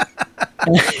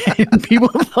kid. And people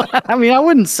thought, I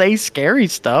wouldn't say scary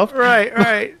stuff.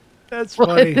 Right. That's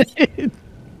funny.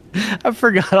 I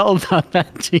forgot all about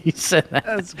that until you said that.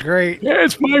 That's great. Yeah,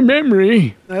 it's my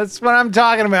memory. That's what I'm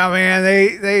talking about, man.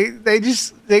 They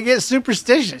get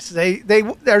superstitious.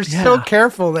 They're so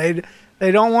careful. They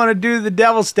don't want to do the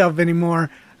devil stuff anymore.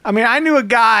 I knew a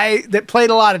guy that played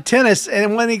a lot of tennis,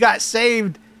 and when he got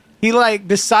saved, he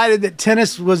decided that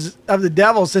tennis was of the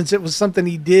devil since it was something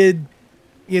he did,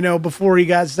 before he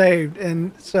got saved,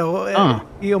 and so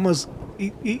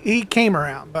he came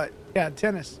around. But yeah,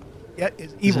 tennis. Yeah,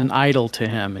 is evil. It was an idol to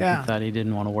him, and he thought he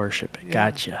didn't want to worship it. Yeah.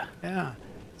 Gotcha. Yeah.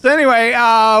 So anyway,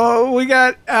 we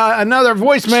got another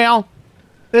voicemail.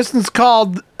 This one's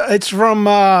called. It's from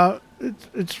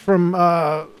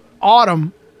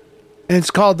Autumn, and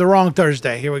it's called "The Wrong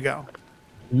Thursday." Here we go.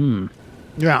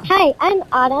 Yeah. Hi, I'm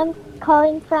Autumn,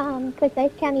 calling from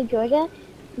Forsyth County, Georgia.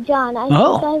 John, I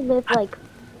think I live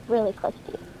really close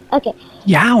to you. Okay.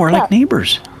 Yeah, we're like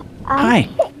neighbors. Hi.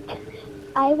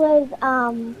 I was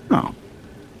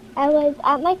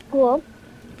at my school.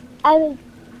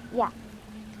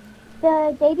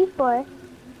 The day before.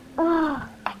 Oh,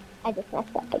 I just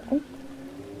messed up again.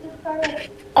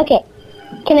 Okay,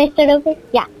 can I start over?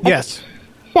 Yeah. Okay. Yes.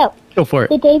 So, go for it.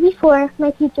 The day before,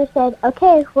 my teacher said,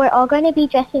 okay, we're all going to be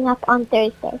dressing up on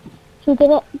Thursday. She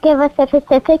didn't give us a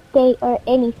specific date or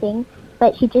anything,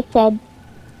 but she just said,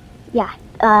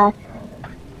 to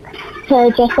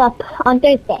dress up on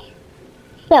Thursday.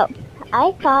 So,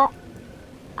 I thought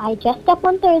I dressed up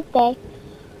on Thursday,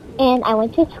 and I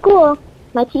went to school.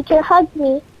 My teacher hugged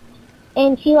me,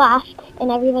 and she laughed,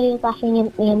 and everybody was laughing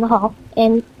at me in the hall.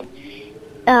 And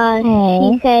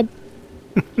she said,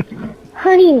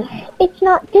 honey, it's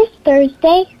not this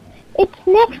Thursday. It's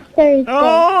next Thursday.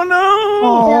 Oh,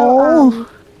 no. So,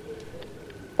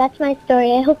 that's my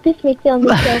story. I hope this makes you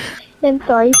understand. I'm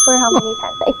sorry for how many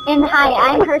times. And hi,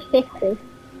 I'm her sister.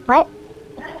 What?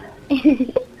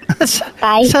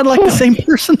 Bye. Sound like the same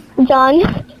person. John,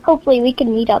 hopefully we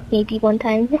can meet up maybe one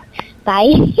time.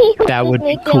 Bye. That would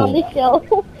be cool. On the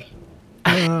show.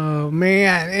 Oh,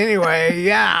 man. Anyway,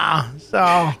 yeah.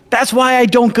 So that's why I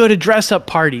don't go to dress-up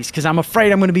parties, because I'm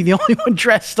afraid I'm going to be the only one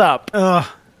dressed up.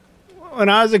 When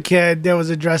I was a kid, there was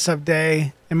a dress-up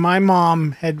day, and my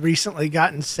mom had recently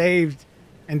gotten saved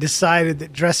and decided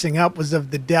that dressing up was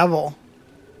of the devil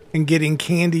and getting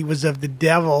candy was of the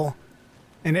devil.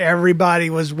 And everybody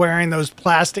was wearing those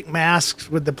plastic masks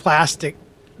with the plastic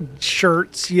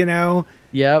shirts,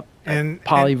 Yep. And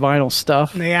polyvinyl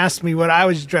stuff. And they asked me what I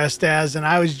was dressed as, and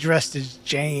I was dressed as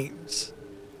James.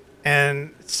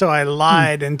 And so I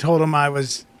lied and told them I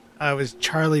was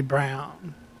Charlie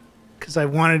Brown because I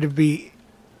wanted to be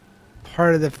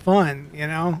part of the fun, you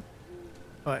know?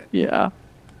 But yeah.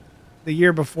 The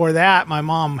year before that, my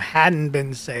mom hadn't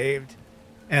been saved,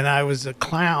 and I was a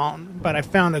clown, but I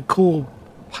found a cool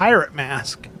pirate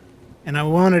mask, and I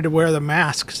wanted to wear the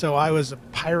mask, so I was a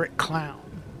pirate clown.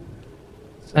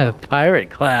 A pirate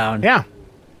clown? Yeah.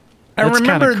 I That's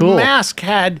remember cool. the mask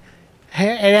had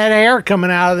hair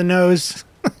coming out of the nose.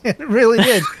 It really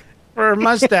did. For a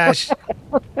mustache.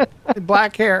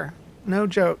 Black hair. No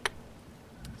joke.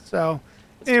 So,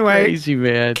 anyway. Crazy,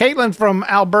 man. Caitlin from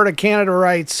Alberta, Canada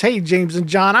writes, "Hey, James and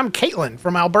John, I'm Caitlin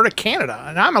from Alberta, Canada,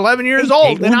 and I'm 11 years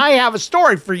old, Caitlin. and I have a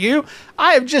story for you.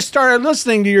 I have just started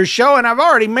listening to your show, and I've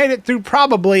already made it through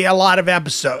probably a lot of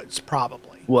episodes,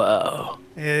 probably. Whoa.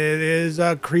 It is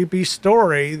a creepy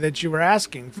story that you were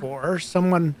asking for.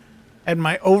 Someone at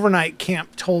my overnight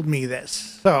camp told me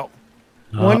this. So,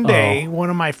 one day, one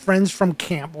of my friends from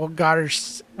camp, we'll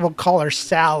call her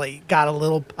Sally, got a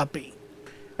little puppy.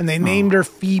 And they named her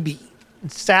Phoebe.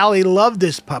 And Sally loved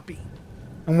this puppy.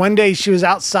 And one day she was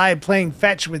outside playing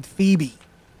fetch with Phoebe.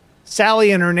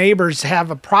 Sally and her neighbors have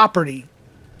a property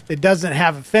that doesn't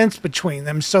have a fence between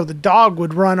them, so the dog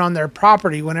would run on their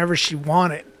property whenever she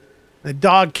wanted. The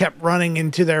dog kept running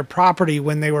into their property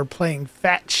when they were playing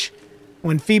fetch.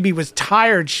 When Phoebe was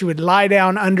tired, she would lie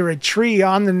down under a tree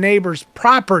on the neighbor's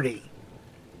property.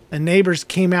 The neighbors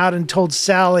came out and told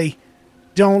Sally,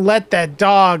 "Don't let that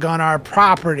dog on our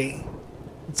property."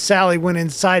 And Sally went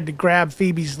inside to grab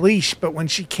Phoebe's leash, but when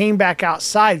she came back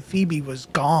outside, Phoebe was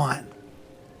gone.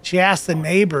 She asked the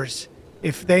neighbors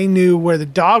if they knew where the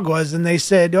dog was, and they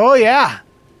said, "Oh yeah,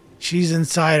 she's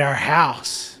inside our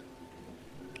house."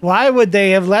 Why would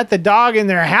they have let the dog in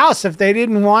their house if they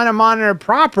didn't want him on their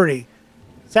property?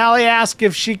 Sally asked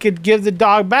if she could give the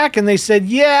dog back, and they said,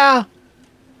 "Yeah,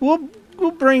 we'll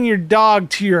bring your dog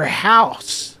to your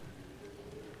house."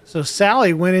 So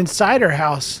Sally went inside her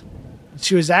house.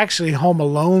 She was actually home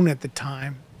alone at the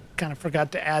time. Kind of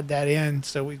forgot to add that in,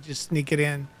 so we just sneak it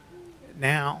in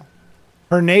now.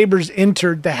 Her neighbors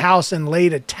entered the house and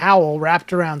laid a towel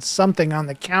wrapped around something on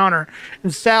the counter.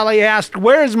 And Sally asked,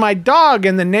 "Where's my dog?"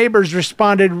 And the neighbors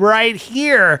responded, "Right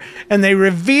here." And they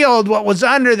revealed what was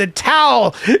under the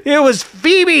towel. It was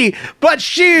Phoebe, but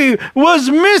she was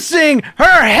missing her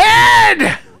head.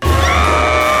 She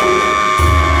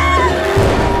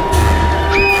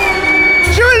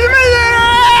was missing her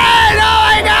head.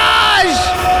 Oh my gosh.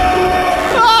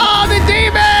 Oh, the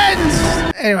demons.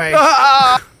 Anyway.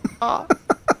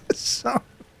 So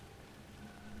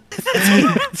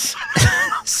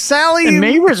Sally, the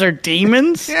neighbors are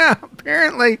demons? Yeah,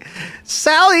 apparently.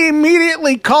 Sally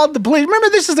immediately called the police. Remember,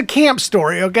 this is a camp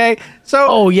story, okay?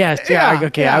 So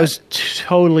I was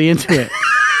totally into it.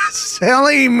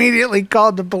 Sally immediately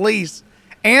called the police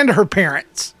and her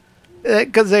parents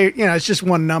because it's just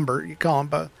one number. You call them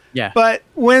both. Yeah. But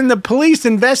when the police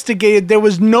investigated, there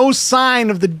was no sign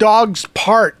of the dog's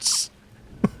parts.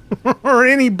 Or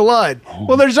any blood.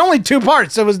 Well, there's only two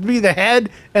parts. So it would be the head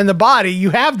and the body. You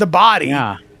have the body.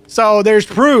 Yeah. So there's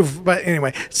proof. But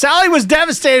anyway, Sally was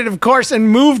devastated, of course, and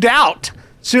moved out.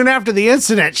 Soon after the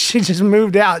incident, she just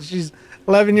moved out. She's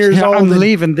 11 years old. I'm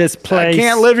leaving this place. I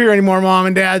can't live here anymore, Mom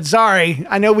and Dad. Sorry.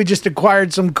 I know we just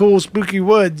acquired some cool, spooky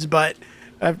woods, but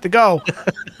I have to go.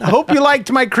 I hope you liked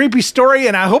my creepy story,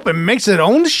 and I hope it makes it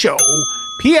on the show.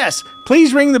 P.S.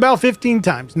 Please ring the bell 15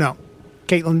 times. No.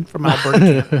 Caitlin from Alberta,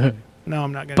 Canada. No,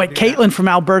 I'm not going to. But Caitlin from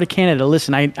Alberta, Canada,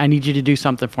 listen, I need you to do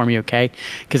something for me, okay?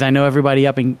 Because I know everybody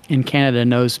up in Canada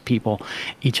knows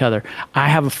each other. I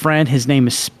have a friend. His name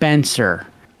is Spencer.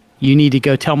 You need to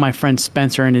go tell my friend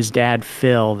Spencer and his dad,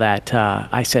 Phil, that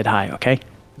I said hi, okay?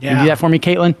 Yeah. Can you do that for me,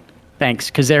 Caitlin? Thanks,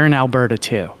 because they're in Alberta,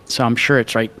 too. So I'm sure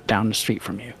it's right down the street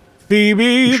from you.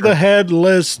 Phoebe the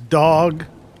headless dog.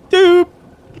 Doop.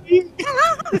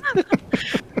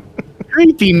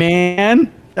 Creepy,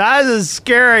 man. That is a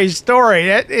scary story.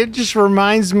 It just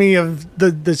reminds me of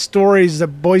the stories that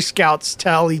Boy Scouts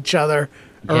tell each other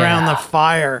around the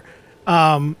fire.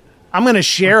 I'm going to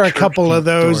share a couple of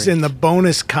those in the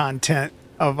bonus content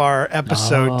of our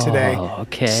episode today.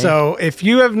 Okay. So if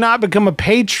you have not become a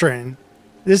patron,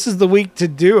 this is the week to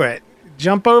do it.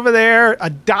 Jump over there.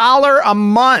 $1 a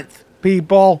month,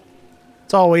 people.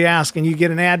 That's all we ask, and you get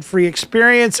an ad-free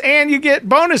experience, and you get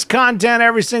bonus content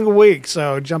every single week.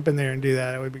 So jump in there and do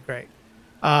that. It would be great.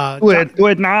 Do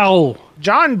it now.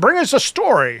 John, bring us a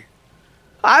story.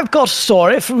 I've got a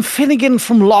story from Finnegan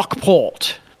from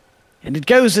Lockport, and it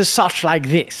goes as such like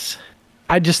this.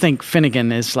 I just think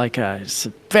Finnegan is it's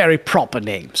a very proper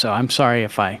name. So I'm sorry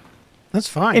if I. That's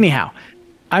fine. Anyhow,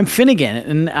 I'm Finnegan,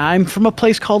 and I'm from a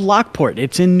place called Lockport.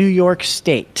 It's in New York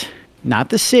State.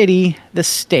 Not the city, the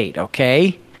state,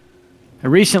 okay? I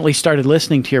recently started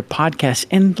listening to your podcast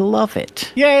and love it.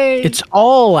 Yay! It's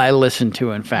all I listen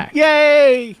to, in fact.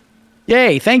 Yay!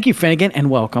 Yay! Thank you, Finnegan, and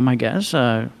welcome, I guess.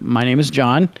 My name is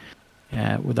John.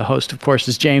 With the host, of course,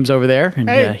 is James over there. And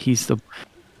hey. He's the...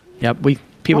 Yep,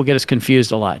 people get us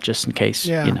confused a lot, just in case,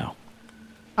 I'm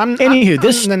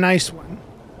the nice one.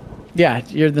 Yeah,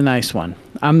 you're the nice one.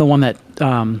 I'm the one that...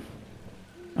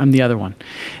 I'm the other one.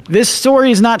 This story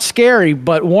is not scary,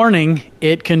 but warning,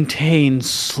 it contains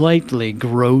slightly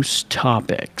gross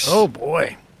topics. Oh,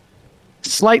 boy.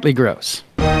 Slightly gross.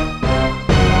 There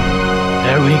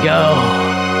we go.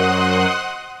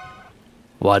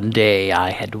 One day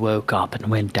I had woke up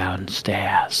and went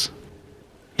downstairs.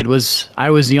 I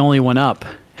was the only one up,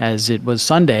 as it was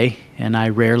Sunday, and I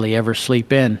rarely ever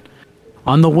sleep in.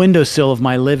 On the windowsill of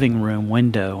my living room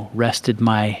window rested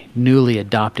my newly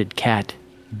adopted cat,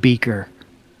 Beaker.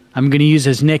 I'm going to use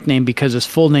his nickname because his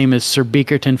full name is Sir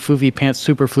Beakerton Foofy Pants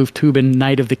Superfloof Tubin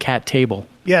Knight of the Cat Table.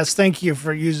 Yes, thank you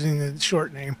for using the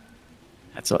short name.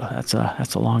 That's a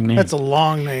long name. That's a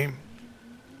long name.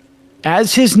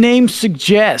 As his name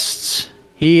suggests,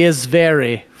 he is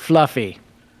very fluffy.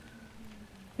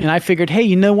 And I figured, hey,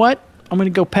 you know what? I'm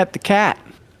going to go pet the cat.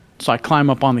 So I climb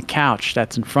up on the couch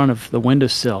that's in front of the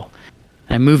windowsill.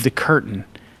 And I move the curtain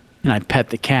and I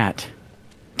pet the cat.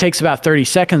 It takes about 30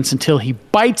 seconds until he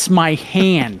bites my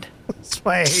hand. That's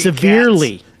why I hate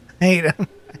severely. Cats. I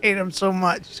hate him so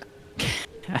much.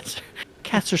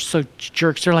 Cats are so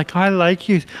jerks. They're like, I like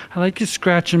you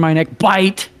scratching my neck.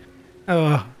 Bite.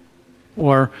 Oh.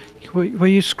 Or, will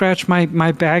you scratch my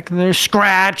back there?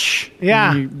 Scratch.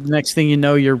 Yeah. Next thing you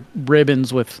know, you're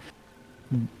ribbons with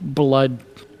blood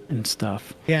and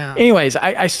stuff. Yeah. Anyways,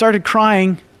 I started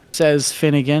crying, says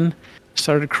Finnegan.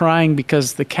 Started crying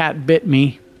because the cat bit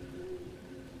me.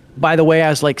 By the way, I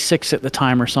was like 6 at the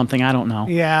time or something. I don't know.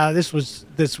 Yeah, this was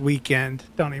this weekend.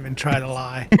 Don't even try to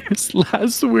lie. It's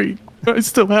last week. I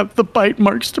still have the bite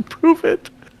marks to prove it.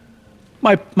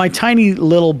 My tiny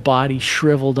little body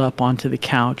shriveled up onto the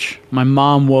couch. My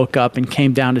mom woke up and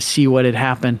came down to see what had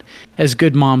happened, as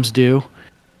good moms do.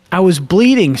 I was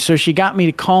bleeding, so she got me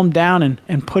to calm down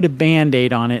and put a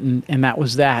Band-Aid on it, and that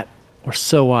was that. Or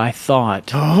so I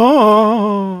thought.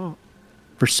 Oh.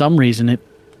 For some reason, it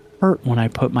hurt when I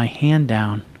put my hand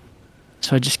down.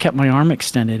 So I just kept my arm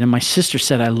extended, and my sister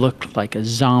said I looked like a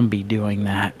zombie doing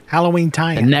that. Halloween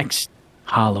time. The next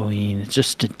Halloween. It's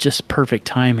just perfect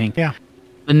timing. Yeah.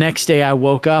 The next day I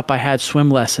woke up, I had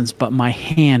swim lessons, but my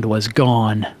hand was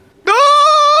gone.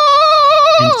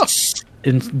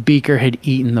 And Beaker had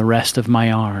eaten the rest of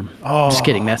my arm. Oh. Just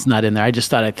kidding, that's not in there. I just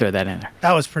thought I'd throw that in there.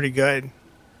 That was pretty good.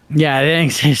 Yeah, I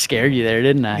think scared you there,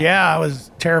 didn't I? Yeah, I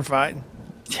was terrified.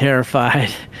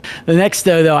 Terrified. The next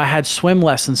day, though, I had swim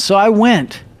lessons, so I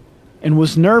went and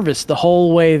was nervous the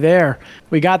whole way there.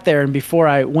 We got there, and before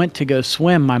I went to go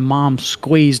swim, my mom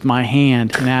squeezed my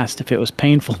hand and asked if it was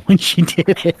painful when she did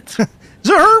it. Does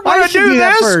it hurt when I do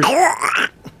this?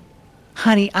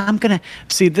 Honey, I'm going to...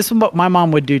 See, this is what my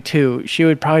mom would do, too. She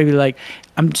would probably be like,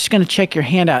 I'm just going to check your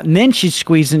hand out. And then she'd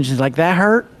squeeze and she's like, that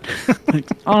hurt? Like,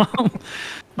 oh.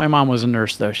 My mom was a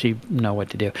nurse, though. She'd know what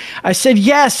to do. I said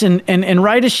yes, and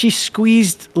right as she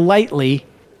squeezed lightly,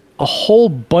 a whole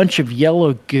bunch of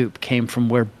yellow goop came from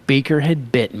where Beaker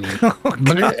had bit me. Oh,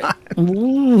 God.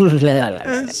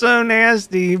 That's so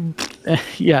nasty.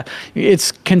 Yeah,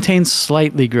 it contains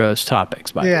slightly gross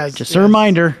topics, by the way. Just a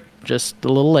reminder, just a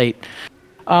little late.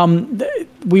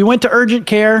 We went to urgent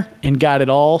care and got it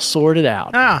all sorted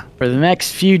out. For the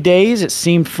next few days, it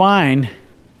seemed fine,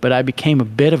 but I became a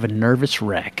bit of a nervous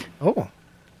wreck. Oh.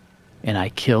 And I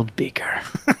killed Beaker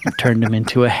and turned him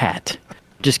into a hat.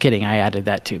 Just kidding, I added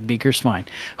that too. Beaker's fine.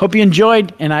 Hope you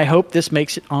enjoyed, and I hope this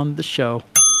makes it on the show.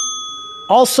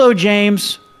 Also,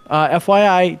 James,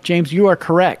 FYI, James, you are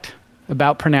correct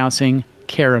about pronouncing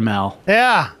caramel.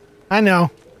 Yeah, I know.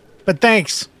 But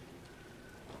thanks.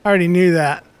 I already knew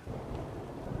that.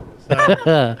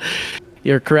 So.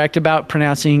 You're correct about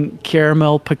pronouncing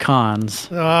caramel pecans.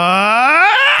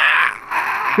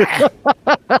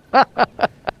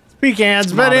 Speak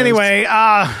hands, but anyway,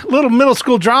 little middle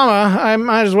school drama. I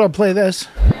might as well play this.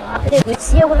 All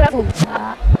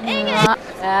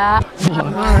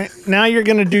right, now you're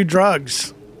gonna do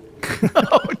drugs.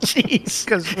 Oh, jeez,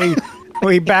 because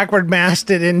we backward masked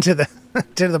it into the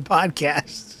to the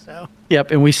podcast. So.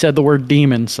 Yep, and we said the word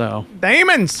demon. So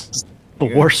demons.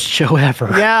 The worst show ever.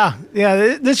 Yeah.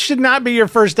 This should not be your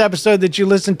first episode that you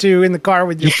listen to in the car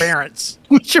with your parents.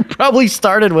 We should probably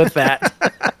started with that.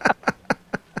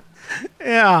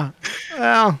 Yeah.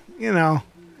 Well,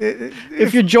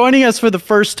 if you're joining us for the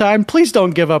first time, please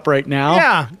don't give up right now.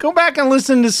 Yeah. Go back and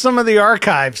listen to some of the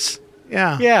archives.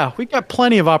 Yeah. Yeah. We got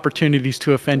plenty of opportunities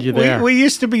to offend you there. We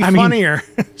used to be funnier.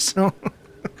 So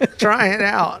try it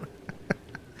out.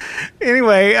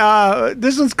 Anyway,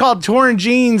 this one's called Torn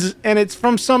Jeans, and it's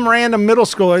from some random middle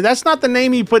schooler. That's not the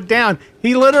name he put down.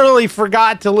 He literally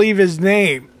forgot to leave his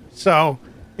name. So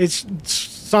it's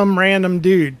some random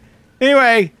dude.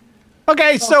 Anyway,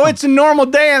 okay, so it's a normal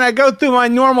day, and I go through my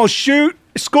normal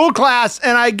school class,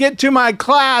 and I get to my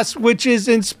class, which is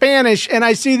in Spanish, and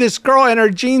I see this girl, and her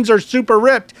jeans are super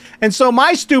ripped. And so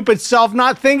my stupid self,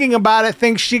 not thinking about it,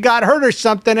 thinks she got hurt or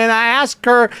something, and I ask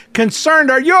her,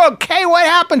 concerned, "Are you okay? What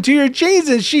happened to your jeans?"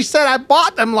 And she said, "I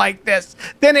bought them like this."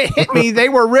 Then it hit me. They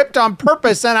were ripped on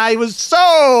purpose, and I was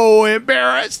so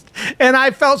embarrassed. And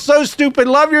I felt so stupid.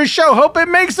 Love your show. Hope it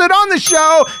makes it on the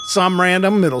show. Some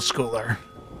random middle schooler.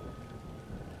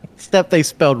 Except they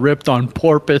spelled ripped on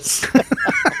porpoise.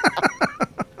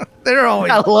 They're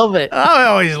always. I love it. I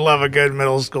always love a good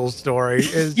middle school story.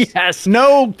 Yes.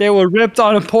 No, they were ripped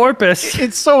on a porpoise.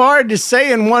 It's so hard to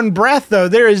say in one breath, though.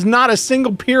 There is not a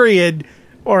single period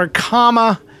or a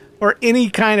comma or any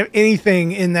kind of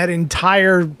anything in that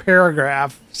entire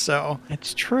paragraph. So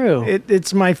it's true.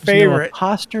 It's my favorite. No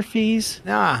apostrophes.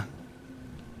 Nah.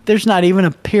 There's not even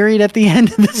a period at the end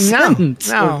of the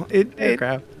sentence. No.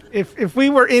 If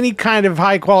we were any kind of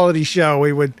high quality show,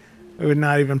 we would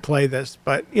not even play this.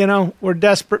 But we're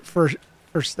desperate for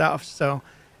stuff. So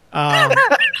that's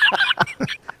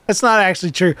not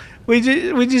actually true. We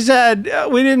just had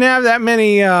we didn't have that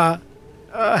many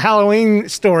Halloween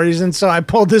stories, and so I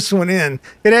pulled this one in.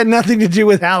 It had nothing to do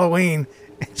with Halloween.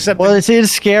 It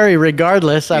is scary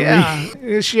regardless. I mean,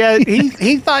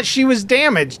 he thought she was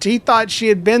damaged. He thought she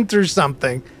had been through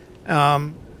something.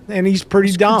 And he's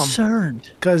pretty dumb. Concerned.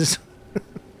 Because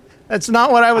that's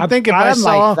not what I would think if I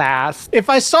saw. Like that. If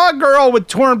I saw a girl with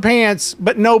torn pants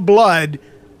but no blood,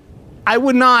 I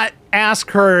would not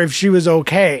ask her if she was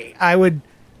okay. I would,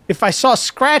 if I saw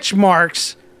scratch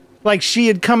marks, like she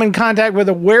had come in contact with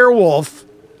a werewolf,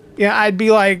 I'd be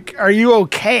like, "Are you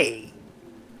okay?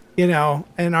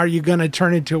 And are you gonna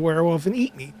turn into a werewolf and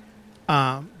eat me?"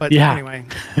 But anyway,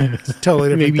 it's a totally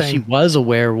different Maybe thing. she was a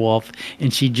werewolf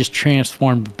and she just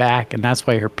transformed back, and that's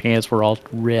why her pants were all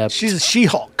ripped. She's a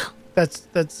She-Hulk. That's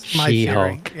my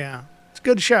She-Hulk. theory. Yeah. It's a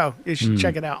good show. You should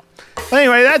check it out. But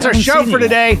anyway, that's our show for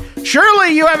today.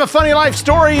 Surely you have a funny life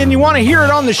story and you want to hear it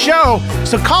on the show.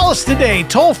 So call us today,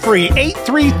 toll free,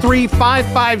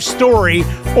 833-55-STORY,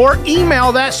 or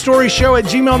email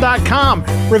thatstoryshow@gmail.com.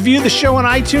 Review the show on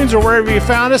iTunes or wherever you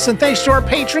found us. And thanks to our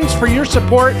patrons for your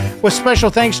support, with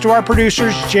special thanks to our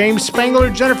producers, James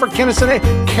Spangler, Jennifer Kinnison,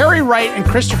 Carrie Wright, and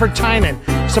Christopher Tynan.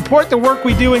 Support the work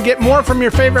we do and get more from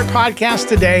your favorite podcast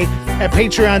today at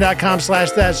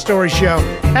patreon.com/thatstoryshow.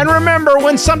 And remember,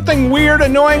 when something weird,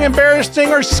 annoying,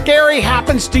 embarrassing, or scary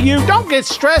happens to you, don't get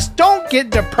stressed, don't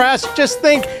get depressed. Just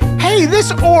think, hey,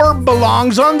 this orb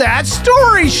belongs on That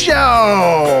Story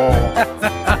Show.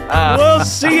 We'll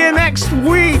see you next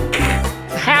week.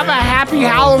 Have a happy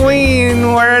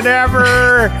Halloween,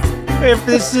 wherever. If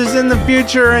this is in the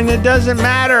future, and it doesn't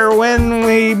matter when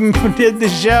we did the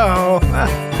show.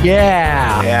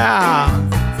 Yeah.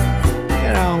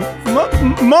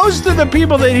 Most of the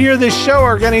people that hear this show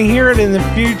are going to hear it in the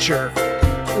future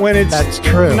when it's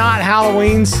not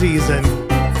Halloween season.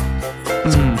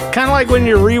 It's kind of like when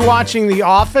you're rewatching The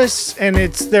Office and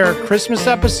it's their Christmas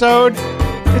episode.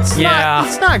 It's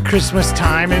not Christmas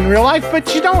time in real life,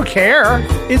 but you don't care.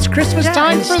 It's Christmas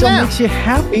time for them. It still makes you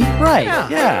happy, right?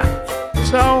 Yeah.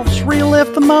 So just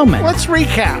relive the moment. Let's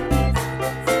recap.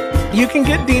 You can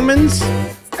get demons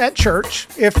at church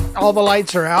if all the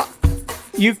lights are out.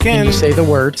 You can say the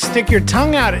word. Stick your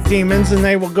tongue out at demons and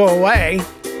they will go away.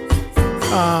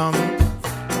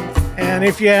 And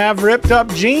if you have ripped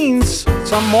up jeans,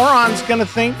 some moron's going to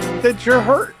think that you're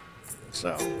hurt.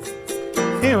 So,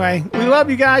 anyway, we love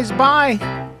you guys. Bye.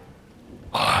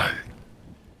 Bye.